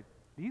person and say,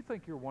 do you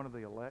think you're one of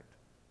the elect?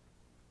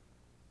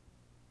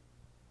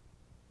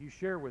 You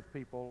share with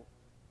people,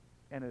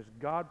 and as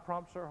God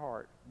prompts their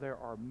heart, there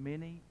are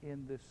many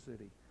in this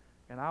city.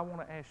 And I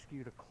want to ask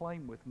you to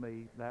claim with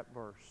me that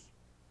verse.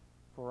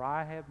 For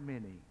I have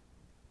many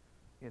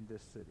in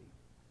this city.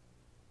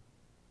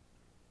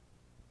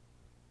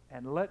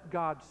 And let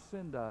God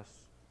send us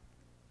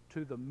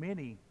to the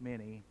many,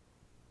 many,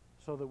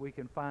 so that we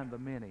can find the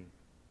many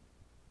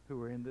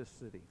who are in this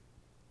city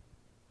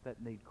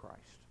that need Christ.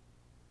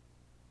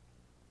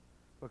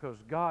 Because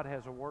God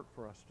has a work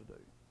for us to do.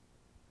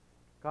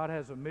 God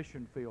has a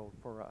mission field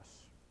for us.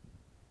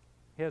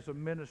 He has a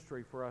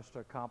ministry for us to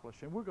accomplish.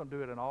 And we're going to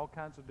do it in all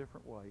kinds of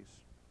different ways.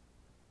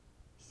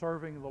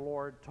 Serving the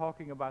Lord,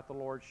 talking about the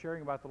Lord,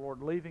 sharing about the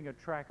Lord, leaving a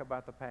track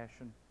about the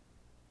passion.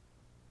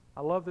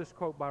 I love this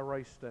quote by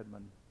Ray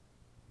Stedman.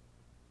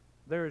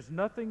 There is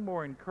nothing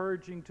more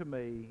encouraging to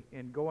me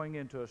in going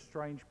into a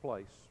strange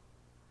place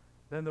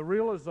than the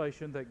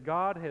realization that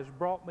God has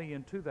brought me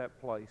into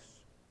that place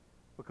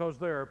because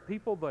there are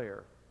people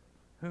there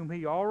whom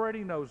He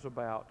already knows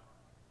about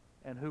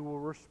and who will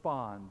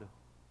respond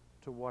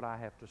to what I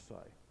have to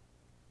say.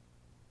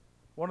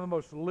 One of the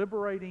most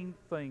liberating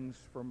things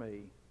for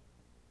me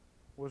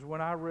was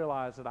when I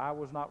realized that I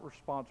was not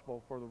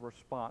responsible for the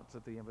response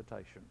at the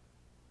invitation.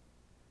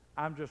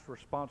 I'm just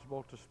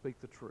responsible to speak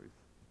the truth.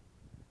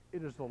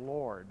 It is the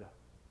Lord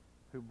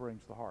who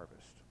brings the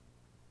harvest.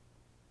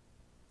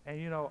 And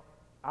you know,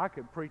 I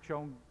could preach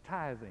on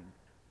tithing,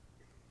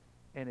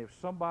 and if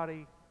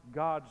somebody,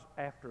 God's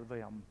after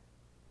them,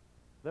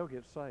 they'll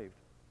get saved.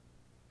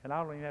 And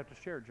I don't even have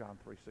to share John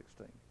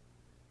 3:16.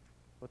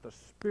 But the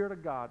Spirit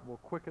of God will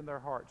quicken their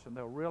hearts, and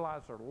they'll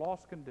realize their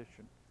lost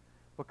condition,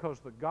 because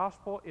the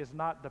gospel is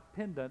not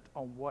dependent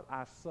on what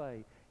I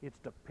say. It's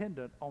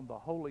dependent on the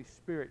Holy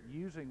Spirit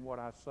using what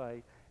I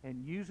say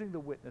and using the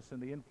witness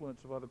and the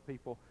influence of other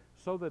people,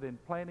 so that in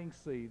planting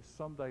seeds,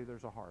 someday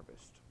there's a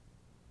harvest.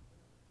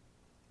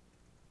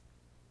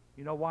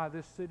 You know why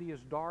this city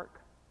is dark?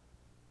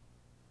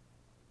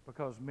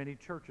 Because many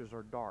churches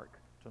are dark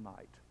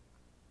tonight.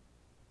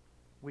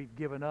 We've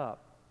given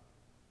up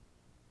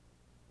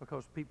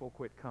because people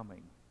quit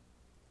coming.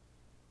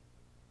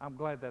 I'm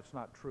glad that's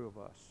not true of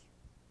us.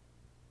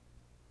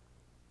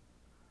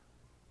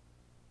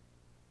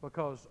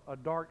 Because a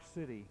dark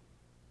city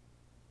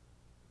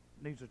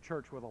needs a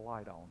church with a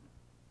light on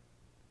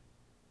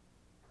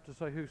to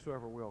say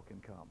whosoever will can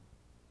come.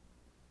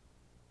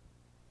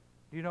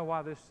 Do you know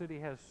why this city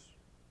has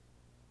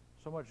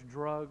so much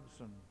drugs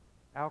and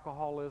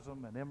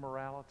alcoholism and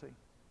immorality?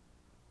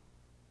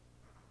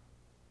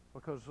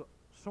 Because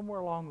somewhere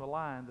along the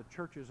line, the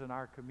churches in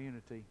our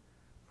community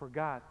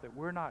forgot that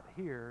we're not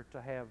here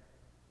to have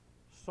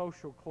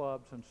social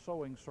clubs and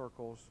sewing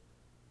circles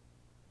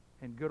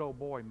and good old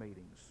boy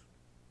meetings.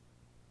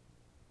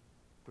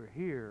 We're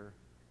here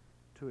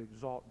to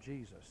exalt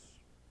Jesus.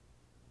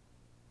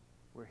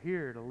 We're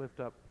here to lift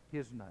up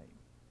His name.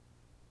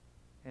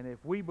 And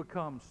if we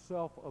become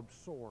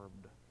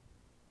self-absorbed,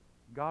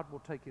 God will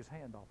take His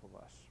hand off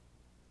of us.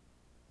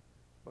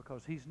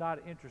 Because He's not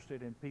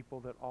interested in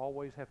people that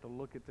always have to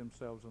look at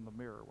themselves in the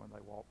mirror when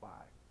they walk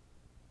by.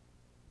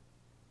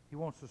 He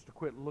wants us to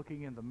quit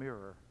looking in the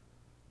mirror,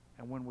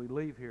 and when we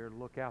leave here,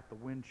 look out the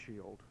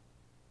windshield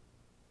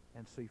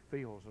and see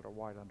fields that are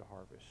white unto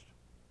harvest.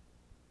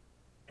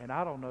 And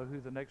I don't know who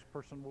the next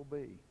person will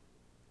be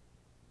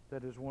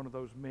that is one of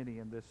those many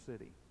in this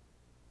city.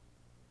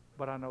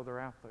 But I know they're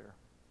out there.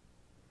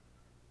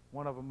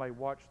 One of them may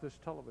watch this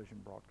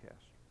television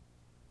broadcast.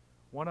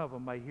 One of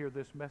them may hear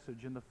this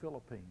message in the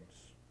Philippines.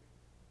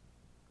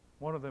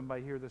 One of them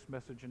may hear this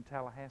message in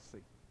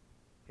Tallahassee,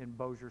 in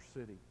Bossier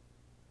City,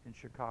 in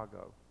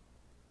Chicago.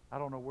 I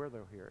don't know where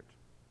they'll hear it.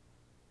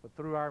 But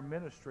through our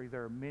ministry,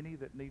 there are many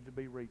that need to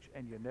be reached.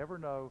 And you never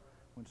know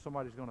when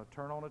somebody's going to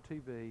turn on a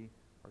TV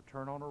or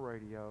turn on a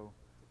radio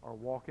or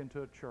walk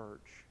into a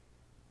church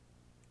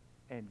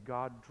and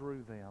God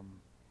drew them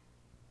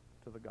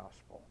to the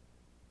gospel.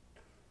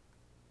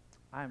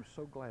 I am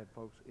so glad,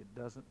 folks, it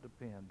doesn't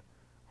depend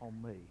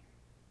on me.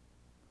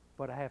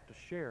 But I have to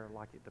share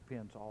like it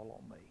depends all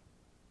on me.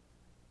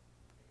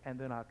 And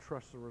then I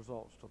trust the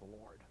results to the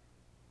Lord.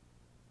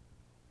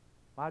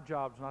 My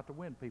job's not to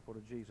win people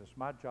to Jesus.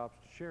 My job's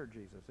to share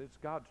Jesus. It's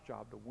God's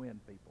job to win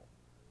people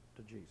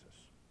to Jesus.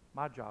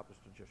 My job is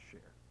to just share.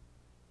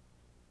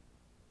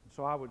 And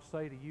so I would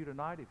say to you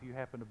tonight, if you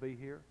happen to be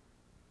here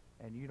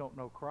and you don't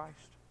know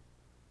Christ,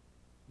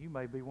 you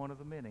may be one of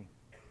the many.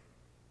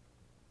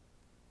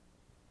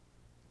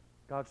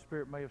 God's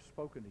Spirit may have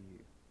spoken to you.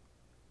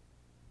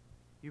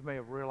 You may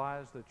have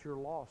realized that you're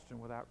lost and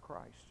without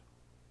Christ.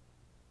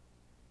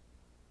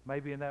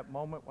 Maybe in that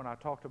moment when I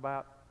talked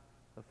about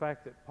the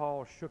fact that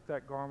Paul shook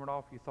that garment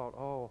off, you thought,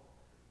 oh,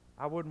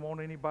 I wouldn't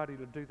want anybody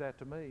to do that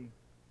to me.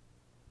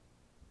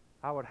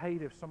 I would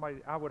hate if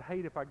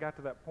I got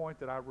to that point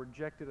that I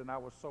rejected and I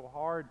was so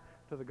hard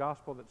to the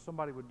gospel that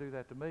somebody would do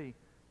that to me.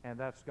 And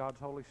that's God's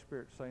Holy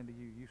Spirit saying to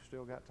you, you've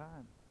still got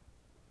time.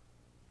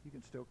 You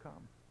can still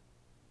come.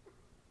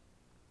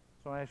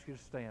 So I ask you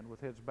to stand with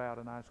heads bowed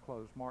and eyes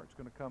closed. Mark's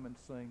going to come and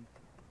sing.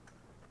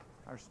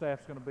 Our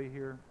staff's going to be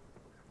here.